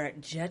wearing her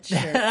jet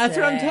shirt. That's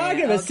what I'm today,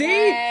 talking about.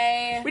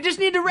 okay? See, we just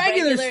need the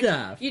regular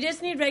stuff. You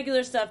just need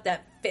regular stuff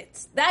that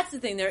fits. That's the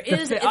thing. There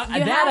is. fit- If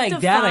you that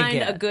have to I find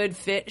get. a good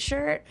fit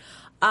shirt.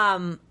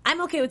 I'm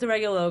okay with the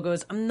regular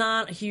logos. I'm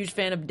not a huge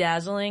fan of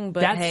dazzling,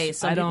 but That's- hey,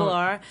 some I people don't-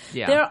 are.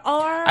 yeah. There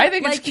are. I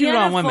think it's like, the cute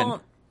on NFL women.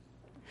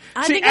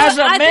 I See, think as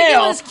a I think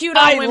male, it was cute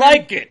on I women.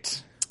 like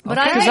it. But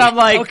Because I'm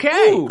like,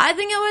 okay. ooh. I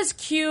think it was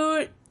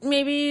cute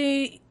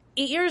maybe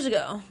 8 years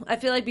ago. I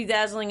feel like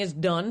bedazzling is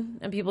done,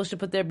 and people should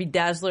put their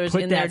bedazzlers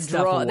Put in that their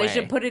stuff drawer. They away.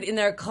 should put it in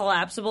their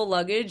collapsible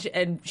luggage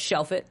and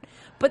shelf it.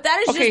 But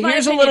that is Okay, just my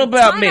here's a opinion. little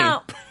about Time me.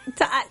 Out.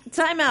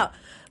 Time out.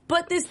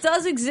 But this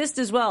does exist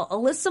as well.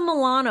 Alyssa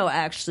Milano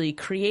actually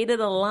created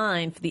a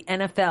line for the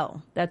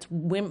NFL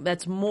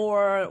that's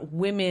more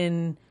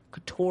women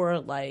couture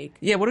like.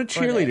 Yeah, what do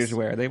for this. cheerleaders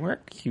wear? They wear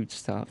cute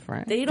stuff,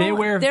 right? They don't. They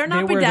wear They're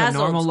not the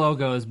bedazzled. normal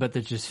logos, but they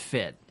just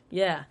fit.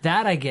 Yeah.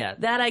 That I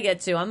get. That I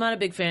get too. I'm not a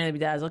big fan of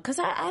Bedazzled because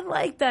I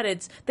like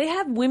that they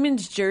have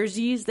women's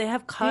jerseys. They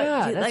have cut.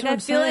 Yeah, that's like what I I'm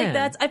feel saying.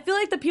 like I feel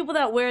like the people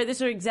that wear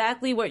this are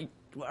exactly what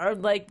are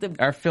like the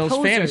Are Phil's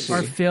posers. fantasies.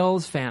 Or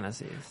Phil's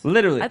fantasies.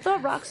 Literally. I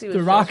thought Roxy was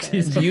The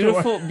Roxy's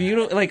beautiful.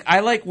 Like, I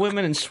like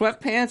women in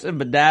sweatpants and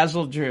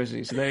bedazzled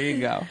jerseys. There you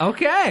go.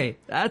 Okay,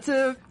 that's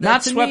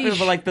Not a sweatpants, niche.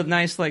 but like the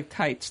nice, like,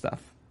 tight stuff.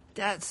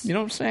 That's You know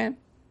what I'm saying?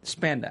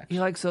 Spandex. he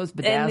likes those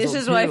bedazzled. And this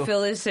is why too.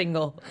 Phil is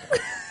single.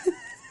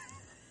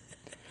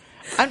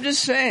 I'm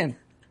just saying.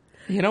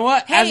 You know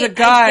what? Hey, As I a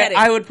guy, get it.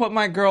 I would put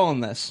my girl in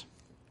this.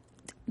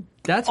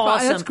 That's Awesome.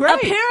 fine. That's great.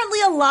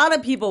 Apparently, a lot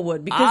of people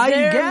would because I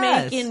they're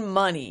guess. making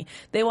money.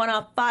 They want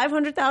off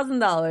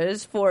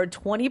 $500,000 for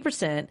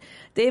 20%.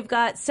 They've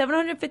got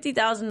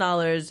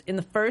 $750,000 in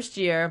the first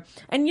year.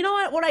 And you know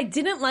what? What I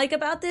didn't like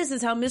about this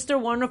is how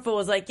Mr. Wonderful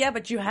was like, yeah,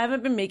 but you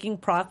haven't been making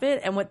profit.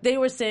 And what they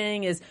were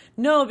saying is,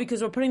 no,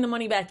 because we're putting the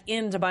money back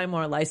in to buy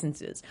more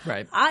licenses.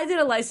 Right. I did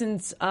a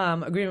license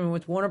agreement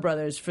with Warner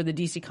Brothers for the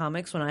DC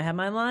Comics when I had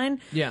my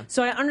line. Yeah.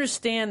 So I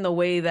understand the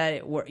way that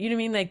it works. You know what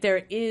I mean? Like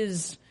there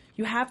is...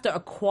 You have to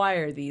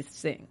acquire these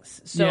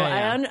things. So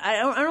Yeah, yeah.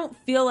 I don't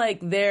feel like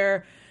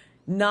they're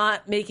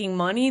not making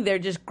money. They're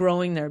just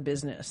growing their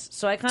business.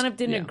 So I kind of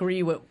didn't Yeah.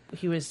 agree what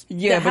he was.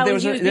 Yeah, how but he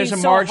was there's being a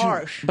so margin.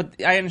 harsh.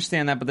 But I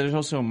understand that. But there's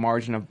also a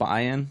margin of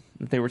buy-in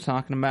that they were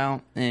talking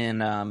about,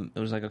 and it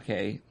was like,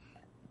 okay,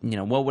 you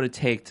know, what would it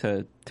take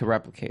to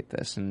replicate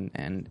this?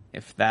 And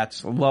if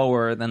that's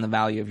lower than the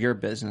value of your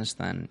business,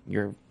 then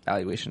your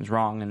valuation's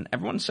wrong. And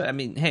everyone said, I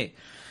mean, hey,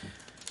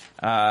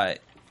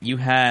 you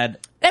had.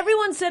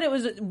 Everyone said it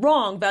was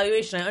wrong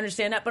valuation. I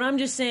understand that, but I'm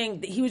just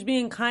saying that he was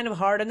being kind of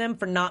hard on them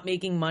for not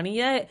making money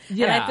yet.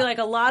 Yeah. And I feel like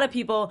a lot of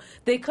people,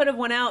 they could have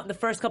went out in the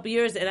first couple of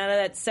years and out of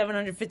that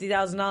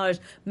 $750,000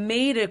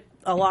 made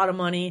a lot of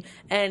money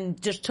and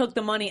just took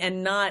the money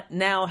and not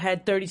now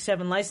had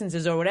 37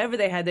 licenses or whatever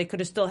they had. They could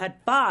have still had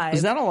 5.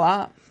 Is that a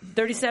lot?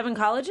 37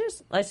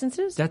 colleges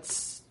licenses?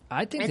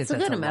 I think It's that's a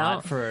good lot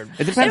amount. for.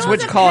 It depends It all which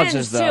depends,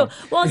 colleges, though. too.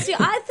 Well, see,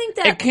 I think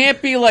that It can't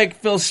be like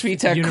Phil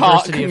Svitek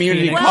University of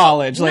Community Phoenix.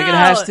 College. Like it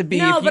has to be.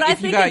 No, if but I you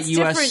think got it's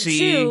different USC,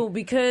 too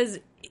because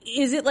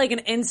is it like an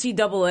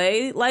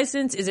NCAA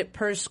license? Is it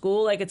per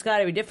school? Like it's got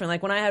to be different.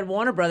 Like when I had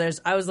Warner Brothers,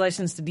 I was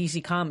licensed to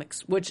DC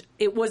Comics, which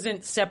it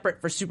wasn't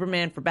separate for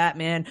Superman, for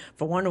Batman,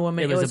 for Wonder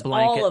Woman. It was a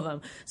blanket. all of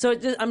them. So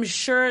I'm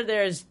sure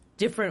there's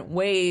different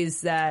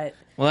ways that.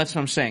 Well, that's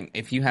what I'm saying.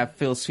 If you have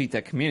Phil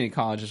Svitek Community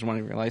College as one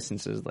of your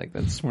licenses, like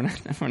that's we're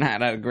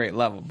not at a great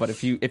level. But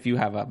if you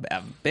have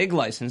a big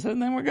license,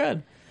 then we're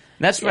good.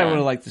 That's what I Yeah.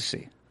 would like to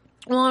see.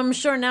 Well, I'm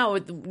sure now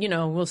with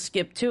we'll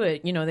skip to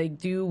it. They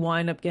do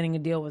wind up getting a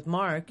deal with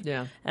Mark.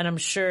 Yeah. And I'm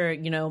sure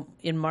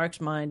in Mark's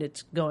mind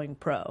it's going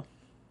pro.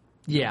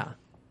 Yeah.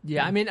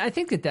 I mean, I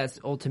think that's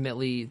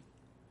ultimately.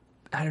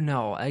 I don't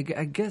know. I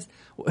guess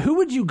who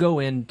would you go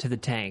into the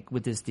tank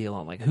with this deal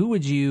on? Like, who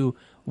would you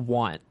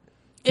want?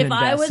 To If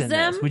I invest was in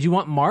them? this? Would you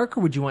want Mark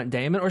or would you want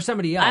Damon or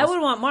somebody else? I would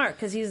want Mark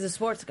because he's the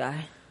sports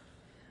guy.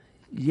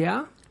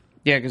 Yeah.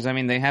 Yeah, because I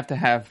mean they have to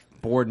have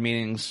board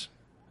meetings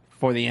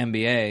for the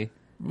NBA.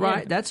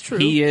 Right, that's true.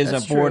 He is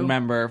That's a board true.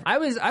 member. I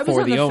was for on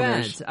the the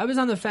owners. fence. I was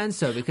on the fence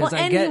though because Well,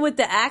 I and get with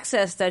the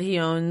access that he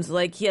owns,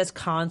 like he has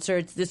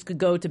concerts. This could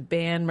go to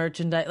band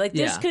merchandise. Like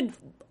this Yeah. could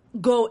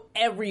go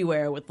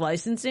everywhere with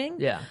licensing.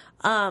 yeah.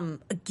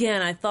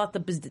 Again, I thought the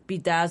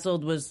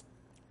Bedazzled was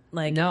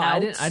like No,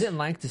 out. I didn't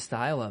like the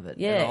style of it. at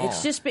Yeah, all.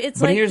 it's like But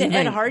the here's the Ed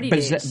thing. Hardy But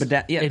days.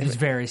 yeah, It is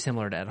very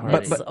similar to Ed Hardy.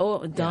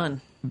 It's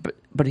done.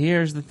 But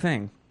here's the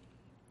thing.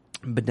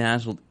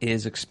 Bedazzled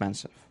is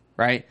expensive,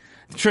 right?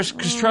 Because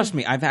trust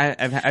me, I've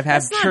had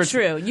That's not shirts.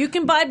 true. You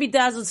can buy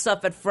Bedazzled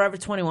stuff at Forever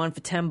 21 for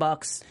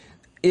 $10.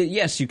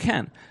 Yes, you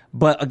can.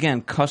 But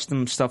again,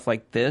 custom stuff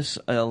like this,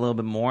 a little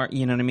bit more.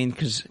 You know what I mean?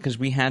 Because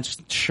we had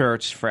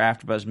shirts for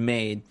AfterBuzz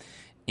made,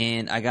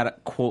 and I got a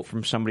quote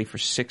from somebody for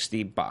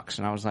 $60,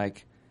 and I was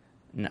like,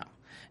 no.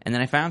 And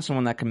then I found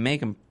someone that could make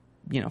them,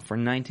 for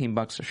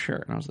 $19 a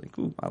shirt, and I was like,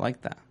 ooh, I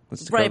like that.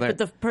 Let's go Right, there. but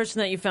the person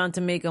that you found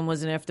to make them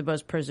was an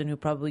AfterBuzz person who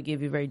probably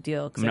gave you a very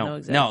deal because I know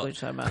exactly what you're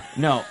talking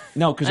about.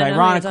 No, because I know who you're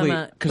ironically, talking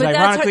about. because But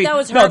ironically, that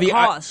was her the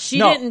cost. She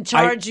didn't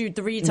charge you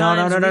 3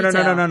 times. No.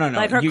 retail.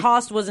 Like her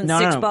cost wasn't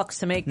 $6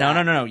 to make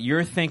that. No.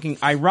 You're thinking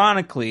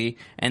ironically,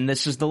 and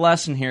this is the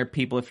lesson here,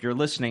 people. If you're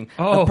listening,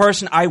 Oh. the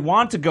person I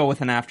want to go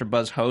with an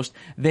AfterBuzz host,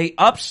 they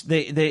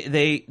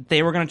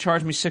were going to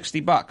charge me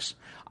 $60.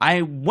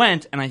 I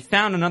went and I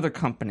found another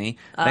company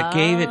that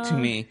gave it to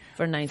me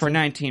for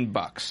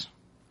 $19.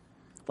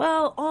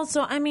 Well,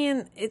 also, I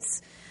mean,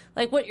 it's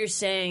like what you're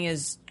saying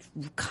is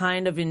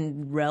kind of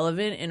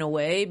irrelevant in a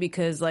way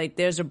because, like,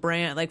 there's a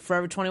brand like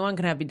Forever 21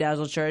 can have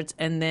Bedazzled shirts,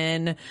 and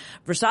then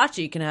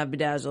Versace can have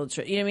Bedazzled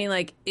shirts. You know what I mean?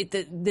 Like,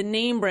 the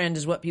name brand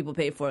is what people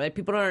pay for. Like,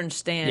 people don't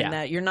understand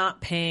that you're not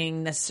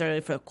paying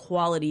necessarily for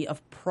quality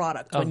of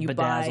product when you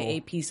buy Bedazzle. a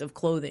piece of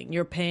clothing.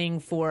 You're paying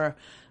for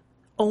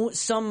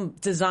some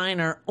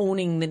designer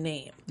owning the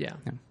name. yeah.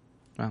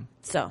 Well,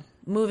 So,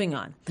 moving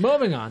on.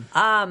 Moving on.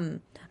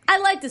 I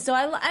like this. So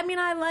I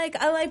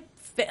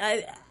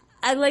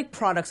I like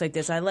products like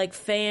this. I like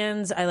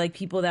fans. I like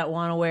people that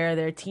want to wear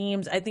their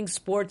teams. I think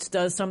sports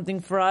does something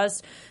for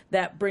us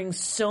that brings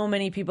so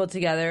many people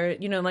together.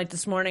 You know, like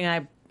this morning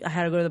I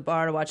had to go to the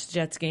bar to watch the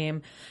Jets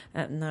game.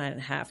 No, I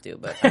didn't have to,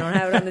 but I don't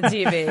have it on the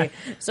TV.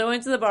 So I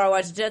went to the bar to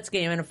watch the Jets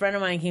game, and a friend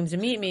of mine came to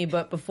meet me.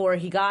 But before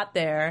he got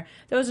there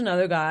was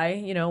another guy,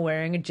 you know,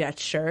 wearing a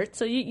Jets shirt.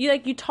 So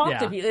you talk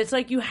to people. It's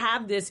like you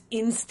have this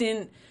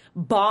instant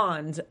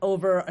bond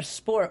over a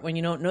sport when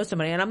you don't know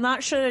somebody. And I'm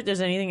not sure that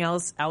there's anything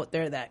else out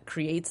there that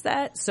creates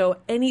that. So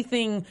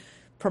anything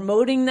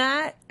promoting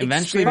that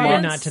eventually,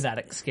 probably not to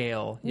that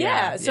scale.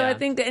 Yeah. So I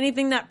think that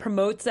anything that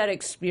promotes that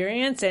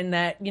experience and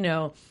that, you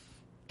know,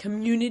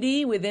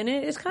 community within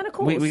it is kind of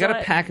cool. We got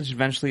to package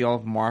eventually all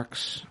of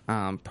Mark's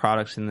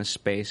products in this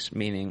space,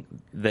 meaning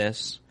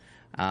this,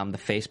 the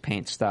face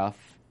paint stuff.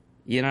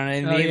 You know what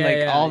I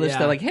mean? All this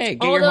stuff. Like, hey,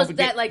 get all your those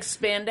that like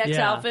spandex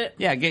outfit.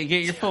 Yeah, get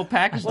your full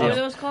package. What were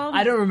those called?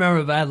 I don't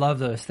remember, but I love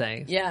those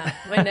things. Yeah,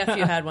 my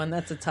nephew had one.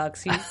 That's a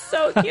tux. He's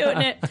so cute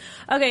in it.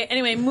 Okay,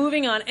 anyway,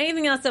 moving on.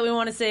 Anything else that we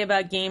want to say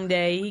about game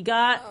day? He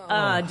got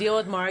a deal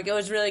with Mark. It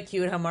was really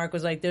cute how Mark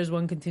was like, "There's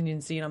one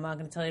contingency, and I'm not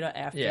going to tell you about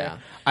after." Yeah,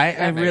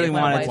 I really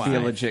want it to be a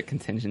legit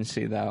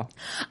contingency, though.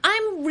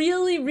 I'm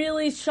really,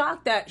 really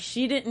shocked that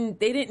they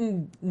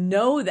didn't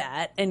know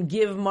that and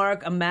give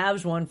Mark a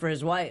Mavs one for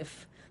his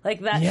wife.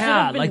 Like that should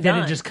have been like done. they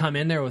didn't just come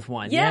in there with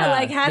one. Yeah,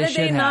 like how did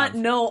they not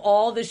have. know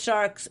all the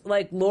Sharks,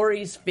 like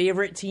Lori's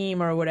favorite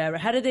team or whatever?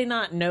 How did they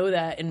not know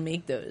that and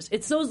make those?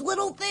 It's those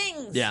little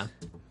things. Yeah.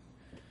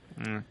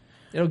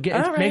 It'll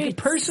make it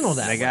personal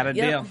then. They got a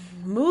deal.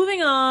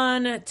 Moving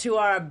on to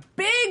our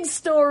big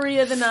story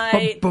of the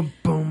night.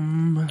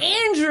 Boom.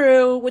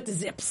 Andrew with the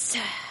zips.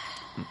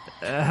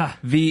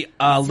 The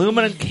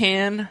aluminum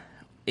can,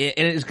 it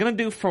is going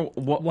to do for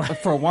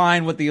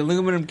wine what the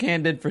aluminum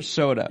can did for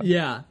soda.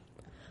 Yeah.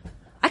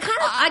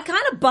 I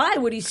kind of buy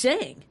what he's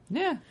saying.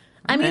 Yeah.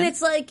 I mean,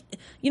 it's like,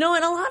 you know,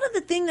 and a lot of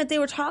the thing that they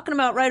were talking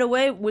about right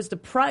away was the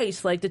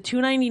price, like the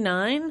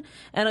 $2.99,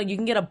 and you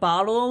can get a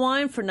bottle of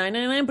wine for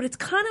 $9.99. But it's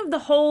kind of the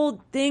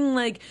whole thing,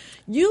 like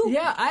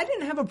Yeah, I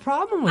didn't have a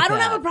problem with that. I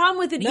don't have a problem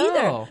with it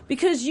either,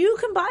 because you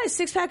can buy a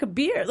 6-pack of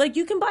beer. Like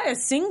you can buy a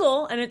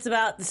single, and it's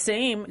about the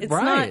same. It's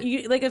not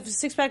like if a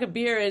 6-pack of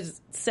beer is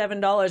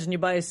 $7 and you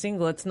buy a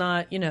single, it's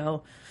not, you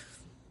know,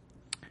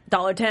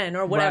 $1.10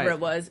 or whatever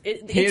it was.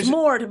 It's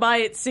more to buy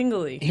it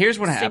singly. Here's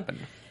what happened.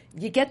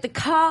 You get the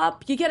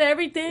cup, you get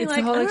everything. It's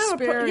like the whole I don't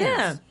have a experience.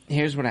 yeah.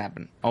 Here's what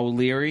happened.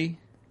 O'Leary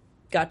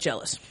Got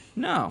jealous.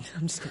 No.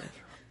 I'm just kidding.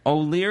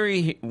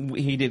 O'Leary,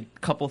 he did a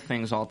couple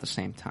things all at the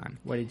same time.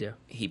 What did he do?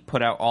 He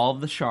put out all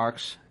of the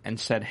Sharks and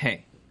said,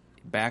 hey,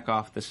 back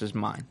off, this is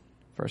mine,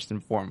 first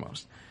and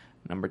foremost.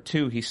 Number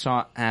two, he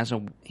saw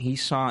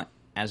it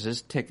as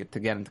his ticket to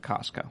get into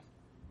Costco.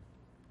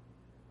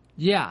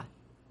 Yeah.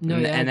 No,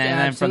 and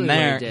then from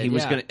there, he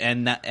was going to,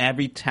 and that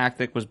every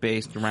tactic was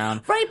based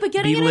around right, but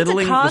getting it into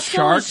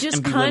Costco is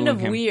just kind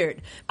of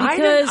weird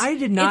because I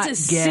did not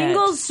it's a get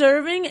single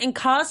serving, and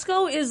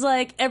Costco is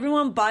like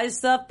everyone buys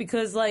stuff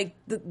because like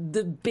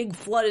the big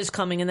flood is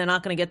coming and they're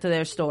not going to get to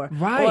their store,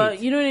 right? Or,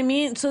 you know what I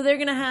mean? So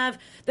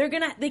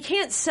they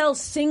can't sell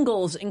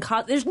singles in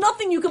Costco. There's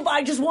nothing you can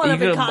buy just one of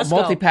in Costco. A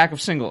multi-pack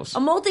of singles. A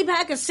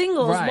multi-pack of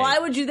singles. Right. Why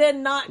would you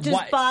then not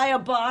just buy a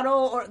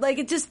bottle or like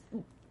it just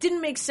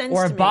didn't make sense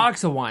or to a me.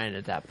 box of wine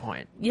at that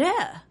point.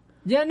 Yeah.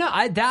 Yeah, no,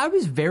 I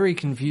was very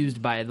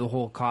confused by the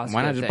whole Costco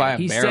Why not just thing. buy a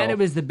He barrel? said it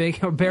was the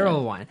barrel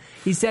of wine.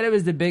 He said it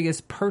was the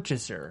biggest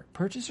purchaser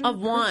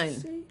of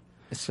wine.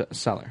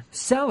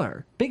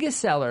 Seller. Biggest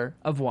seller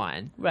of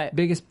wine. Right.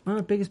 Biggest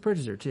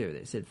purchaser too.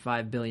 They said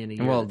 $5 billion a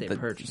year Well, that they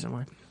purchase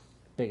somewhere.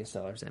 Biggest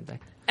seller, same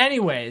thing.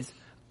 Anyways,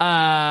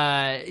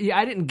 I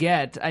didn't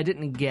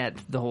get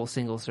the whole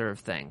single serve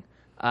thing.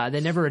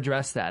 They never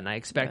addressed that, and I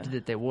expected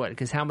that they would,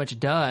 because how much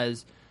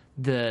does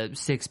the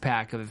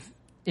 6-pack of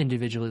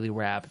individually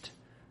wrapped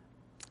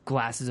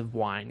glasses of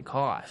wine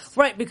cost?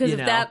 Right, because if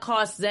that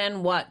costs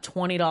then what,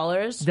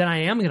 $20? Then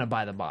I am going to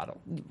buy the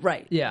bottle.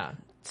 Right. Yeah.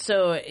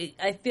 So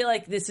I feel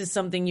like this is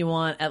something you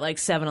want at like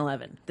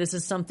 7-Eleven. This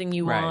is something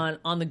you want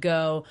on the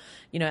go,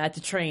 at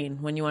the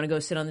train when you want to go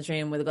sit on the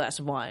train with a glass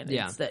of wine.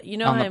 Yeah. It's that,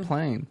 On the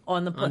plane.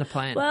 On the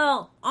plane.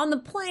 Well, on the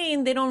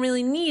plane they don't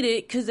really need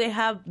it because they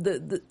have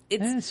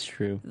That's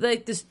true.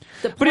 Like this,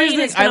 the plane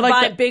is going to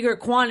buy a bigger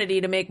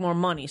quantity to make more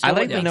money. So I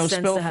like the no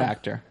spill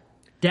factor.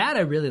 That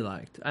I really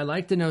liked. I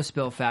liked the no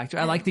spill factor.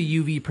 I like the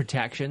UV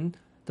protection,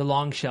 the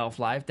long shelf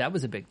life. That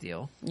was a big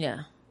deal.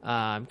 Yeah.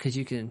 Because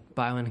you can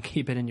buy one and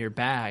keep it in your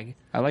bag.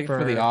 I like it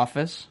for the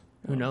office.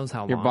 Who knows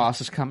how long. Your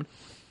boss is coming.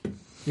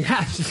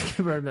 Yeah, just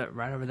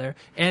right over there.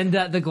 And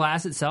the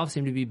glass itself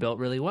seemed to be built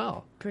really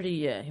well. Pretty,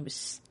 yeah. He was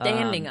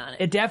standing on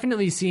it. It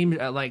definitely seemed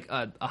like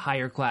a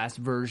higher class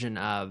version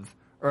of,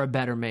 or a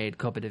better made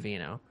Copa di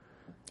Vino.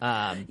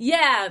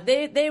 Yeah,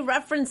 they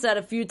referenced that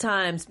a few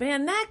times.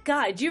 Man, that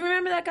guy. Do you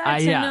remember that guy?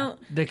 Yeah,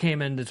 that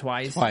came into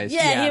twice.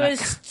 Yeah, he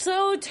was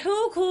so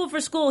too cool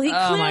for school. He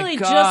clearly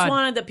just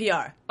wanted the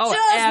PR. Oh,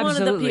 just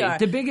absolutely. wanted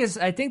the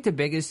PR. I think the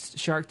biggest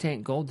Shark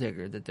Tank gold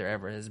digger that there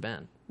ever has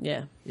been.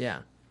 Yeah. Yeah.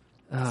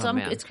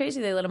 Man. It's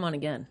crazy they let him on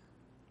again.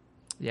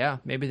 Yeah,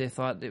 maybe they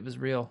thought it was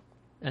real,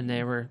 and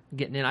they were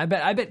getting in. I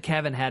bet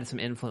Kevin had some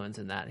influence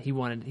in that. He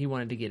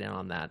wanted to get in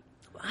on that.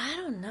 I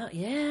don't know.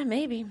 Yeah,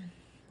 maybe.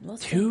 We'll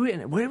see.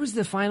 What was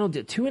the final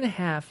deal?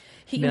 $2.5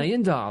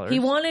 million. He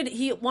wanted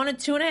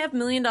 $2.5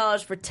 million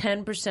for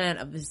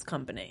 10% of his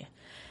company,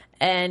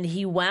 and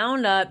he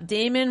wound up.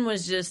 Damon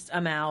was just,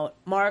 I'm out.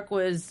 Mark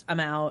was, I'm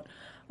out.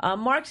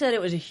 Mark said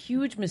it was a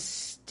huge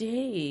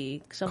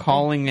mistake.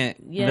 Calling it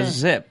the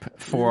Zip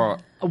for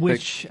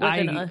which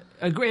I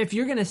agree. If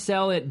you're going to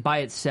sell it by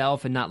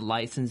itself and not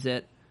license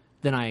it,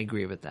 then I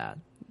agree with that.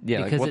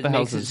 Yeah, because what the it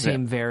hell makes is it Zip?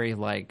 seem very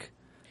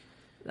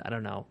I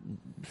don't know,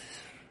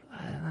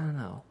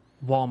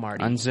 Walmart.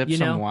 Unzip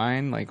some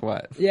wine, like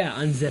what? Yeah,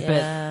 unzip it.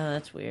 Yeah,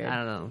 that's weird. I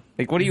don't know.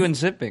 Like, what are you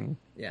unzipping?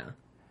 Yeah,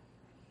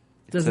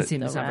 doesn't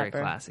seem to the sound very rapper.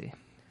 classy.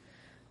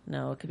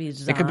 No, it could be.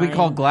 It could be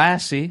called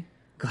Glassy.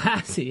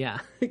 Glassy, yeah.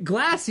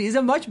 Glassy is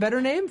a much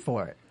better name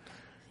for it.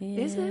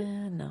 Yeah, Is it?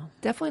 No.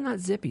 Definitely not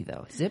Zippy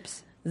though.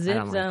 Zips. Zips, I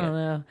don't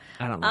know.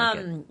 I don't like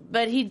it.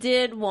 But he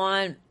did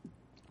want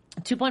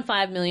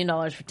 $2.5 million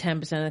for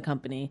 10% of the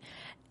company.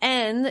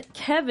 And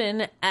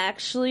Kevin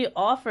actually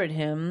offered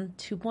him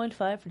 $2.5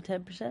 for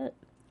 10%.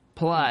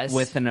 Plus,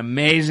 With an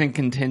amazing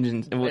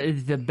contingent.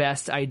 the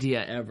best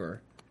idea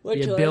ever.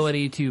 Which the was?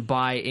 ability to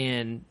buy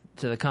in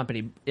to the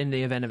company in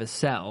the event of a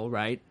sell,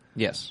 right?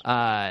 Yes.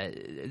 At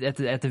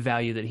the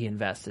value that he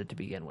invested to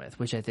begin with,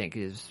 which I think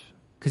is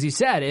because he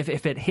said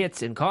if it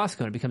hits in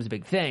Costco and it becomes a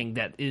big thing,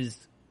 that is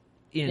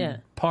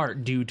in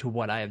part due to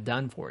what I have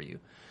done for you.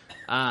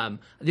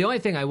 The only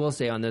thing I will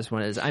say on this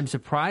one is I'm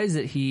surprised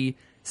that he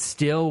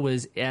still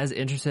was as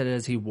interested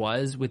as he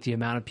was with the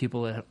amount of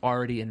people that had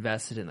already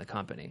invested in the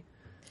company.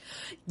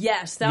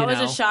 Yes, that was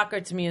a shocker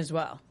to me as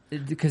well.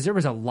 Because there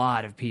was a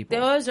lot of people.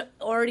 There was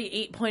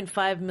already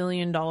 $8.5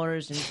 million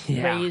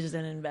raised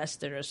and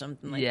invested or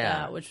something like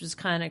that, which was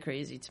kind of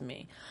crazy to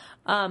me.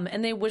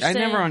 And they were saying... I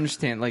never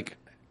understand, like...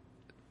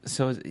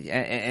 So,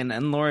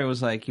 and Lori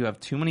was like, you have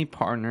too many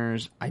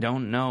partners. I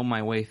don't know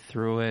my way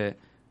through it.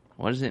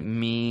 What does it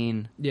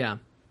mean? Yeah.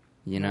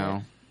 You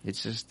know?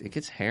 It's just, it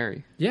gets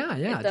hairy. Yeah,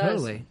 It does.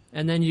 totally.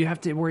 And then you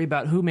have to worry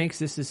about who makes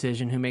this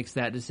decision, who makes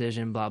that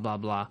decision, blah, blah,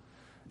 blah.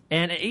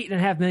 And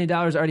 $8.5 million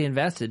already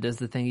invested. Does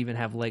the thing even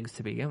have legs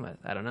to begin with?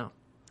 I don't know.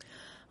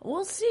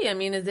 We'll see. I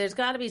mean, there's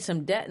got to be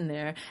some debt in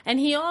there. And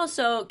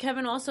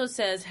Kevin also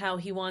says how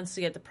he wants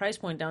to get the price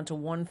point down to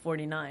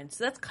 $149.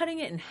 So that's cutting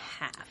it in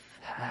half.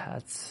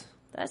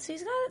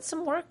 He's got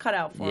some work cut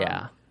out for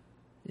him.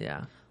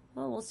 Yeah.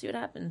 Well, we'll see what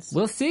happens.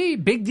 We'll see.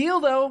 Big deal,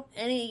 though.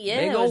 Big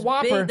Big old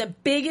whopper. the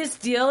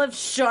biggest deal of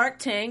Shark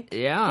Tank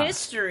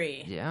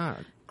history. Yeah.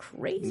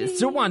 Crazy.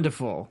 Mr.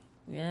 Wonderful.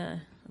 Yeah,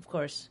 of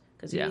course,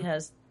 because Yeah. he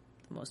has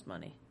the most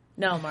money.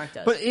 No, Mark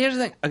does. But here's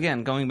the thing.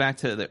 Again, going back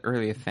to the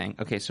earlier thing.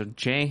 Okay, so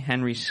J.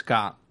 Henry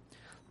Scott,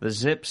 the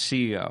Zip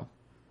CEO.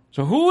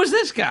 So who was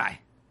this guy?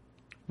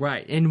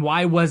 Right. And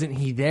why wasn't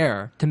he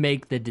there to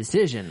make the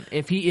decision?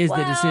 If he is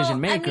the decision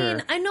maker. I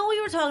mean, I know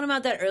we were talking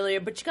about that earlier,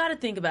 but you got to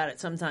think about it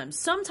sometimes.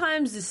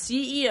 Sometimes the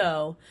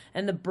CEO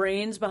and the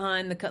brains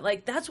behind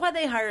that's why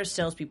they hire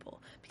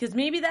salespeople. Because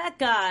maybe that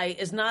guy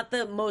is not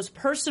the most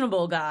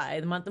personable guy,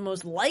 not the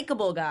most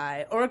likable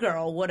guy or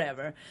girl,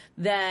 whatever,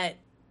 that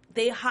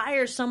they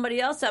hire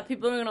somebody else that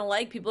people are going to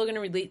like, people are going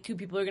to relate to,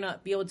 people are going to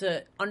be able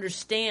to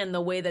understand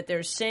the way that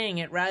they're saying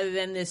it, rather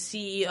than this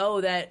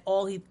CEO that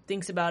all he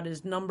thinks about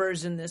is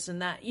numbers and this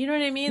and that. You know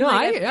what I mean? No,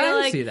 I I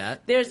feel see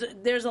that.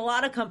 There's a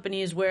lot of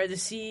companies where the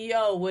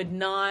CEO would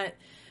not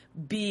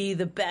be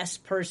the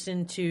best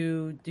person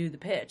to do the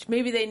pitch.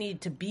 Maybe they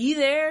need to be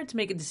there to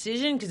make a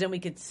decision, because then we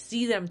could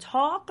see them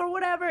talk or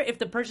whatever. If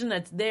the person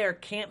that's there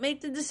can't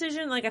make the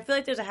decision, I feel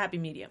like there's a happy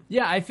medium.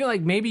 Yeah, I feel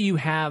like maybe you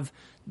have,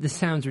 this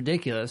sounds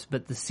ridiculous,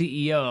 but the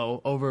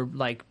CEO over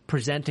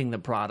presenting the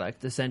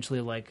product,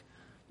 essentially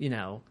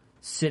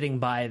sitting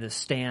by the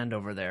stand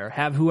over there,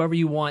 have whoever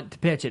you want to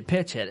pitch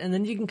it, and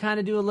then you can kind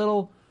of do a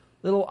little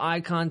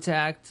eye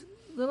contact,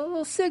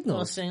 little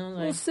signals.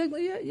 Little signal,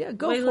 yeah,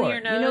 go Wiggle for your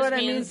it. nose You know what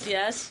means I mean?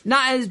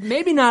 yes.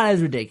 Maybe not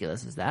as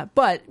ridiculous as that,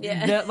 but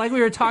like we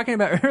were talking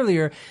about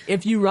earlier,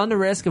 if you run the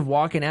risk of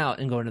walking out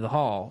and going to the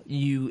hall,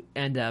 you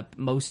end up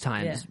most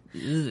times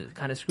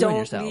kind of screwing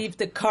yourself. Don't leave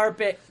the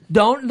carpet.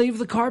 Don't leave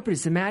the carpet.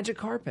 It's a magic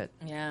carpet.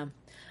 Yeah. All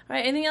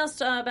right. Anything else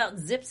about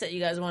Zips that you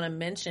guys want to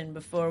mention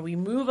before we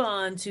move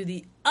on to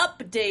the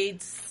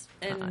updates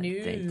and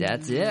news? I think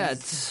that's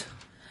it.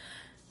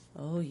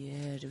 Oh,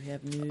 yeah. Do we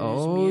have news?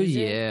 Oh,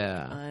 music?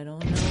 yeah. I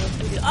don't know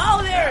if we do.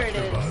 Oh, there it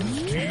is.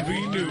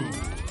 TV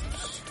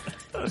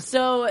News.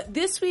 So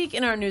this week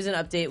in our news and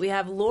update, we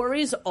have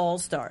Lori's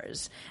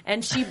All-Stars.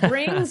 And she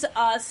brings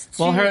us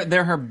to... Well,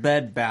 they're her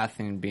Bed Bath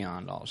 &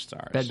 Beyond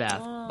All-Stars. Bed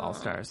Bath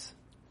All-Stars.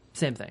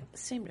 Same thing.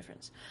 Same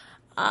difference.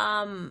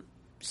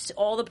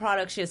 All the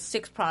products, she has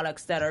 6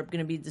 products that are going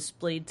to be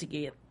displayed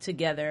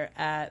together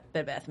at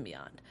Bed Bath &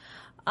 Beyond.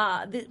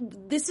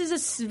 This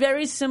is a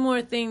very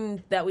similar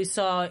thing that we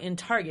saw in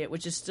Target,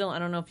 which is still, I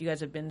don't know if you guys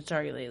have been to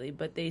Target lately,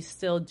 but they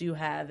still do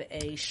have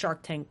a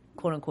Shark Tank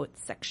quote-unquote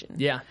section.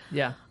 Yeah.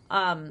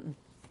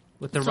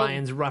 With the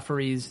Ryan's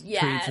Ruffery's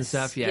treats and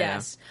stuff.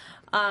 Yeah.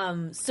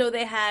 So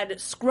they had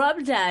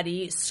Scrub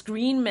Daddy,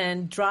 Screen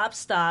Men, Drop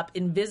Stop,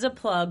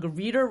 Invisiplug,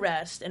 Reader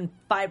Rest, and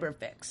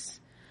Fiberfix.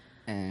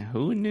 And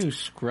who knew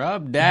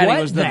Scrub Daddy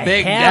What was the the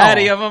big hell?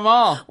 daddy of them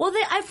all? Well,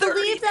 I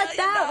believe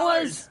that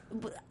was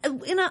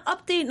in an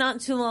update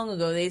not too long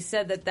ago. They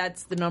said that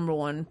that's the number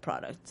one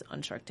product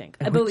on Shark Tank.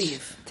 I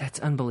believe. That's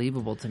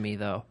unbelievable to me,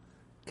 though,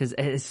 because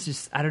it's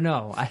just I don't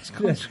know. It's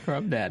called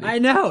Scrub Daddy. I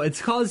know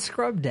it's called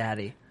Scrub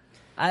Daddy.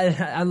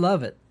 I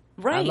love it.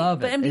 Right, I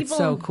love it. and It's people,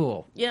 so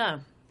cool. Yeah.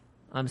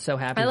 I'm so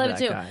happy I for love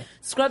that it too. guy.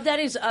 Scrub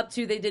Daddy's up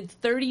to, they did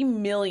 30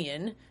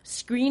 million.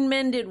 Screen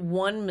Men did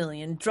 1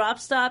 million. Drop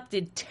Stop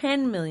did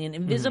 10 million.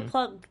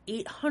 Invisiplug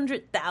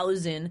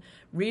 800,000.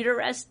 Reader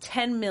Rest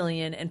 10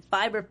 million. And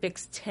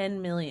Fiberfix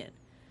 10 million.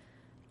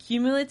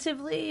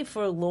 Cumulatively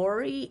for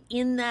Lori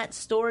in that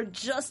store,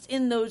 just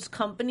in those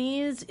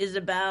companies, is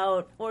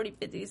about 40,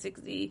 50,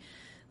 60,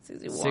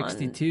 61.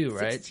 62,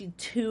 right?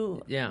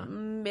 62 Yeah.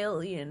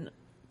 million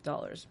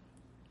dollars.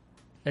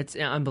 It's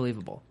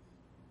unbelievable.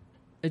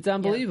 It's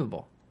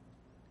unbelievable.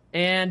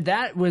 And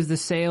that was the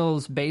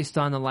sales based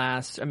on the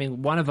last... I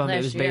mean, one of them, it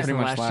Last was year. based on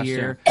Pretty the much last last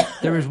year.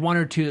 There was one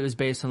or two that was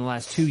based on the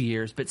last 2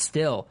 years. But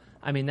still,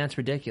 I mean, that's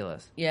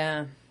ridiculous.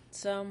 Yeah.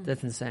 So,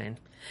 That's insane.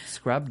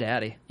 Scrub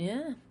Daddy.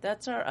 yeah,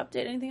 that's our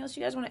update. Anything else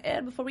you guys want to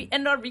add before we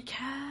end our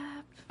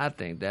recap? I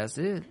think that's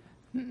it.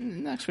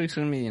 Next week's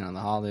going to be, the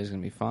holidays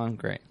going to be fun.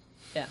 Great.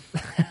 Yeah.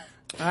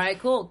 All right,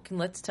 cool.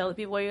 Let's tell the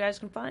people where you guys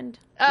can find.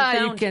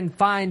 You can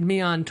find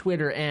me on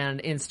Twitter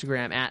and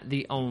Instagram at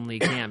The Only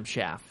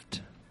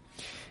Camshaft.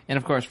 And,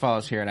 of course, follow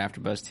us here at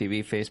AfterBuzz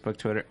TV, Facebook,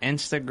 Twitter,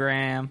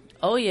 Instagram.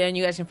 Oh, yeah, and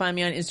you guys can find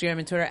me on Instagram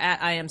and Twitter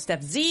at I am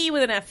Steph Z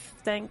with an F.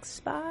 Thanks.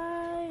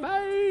 Bye.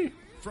 Bye.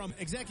 From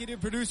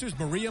executive producers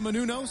Maria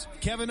Menounos,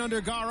 Kevin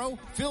Undergaro,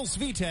 Phil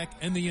Svitek,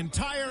 and the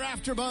entire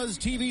AfterBuzz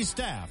TV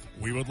staff,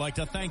 we would like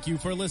to thank you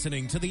for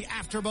listening to the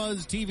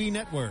AfterBuzz TV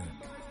network.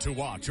 To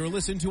watch or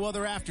listen to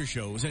other after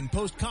shows and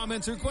post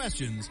comments or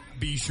questions,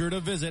 be sure to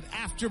visit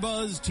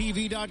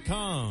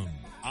AfterBuzzTV.com.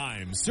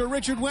 I'm Sir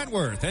Richard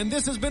Wentworth, and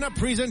this has been a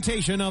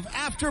presentation of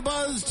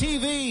AfterBuzz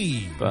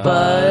TV.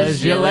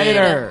 Buzz you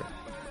later.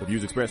 The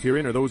views expressed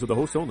herein are those of the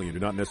hosts only and do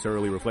not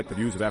necessarily reflect the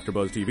views of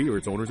AfterBuzz TV or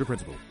its owners or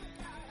principals.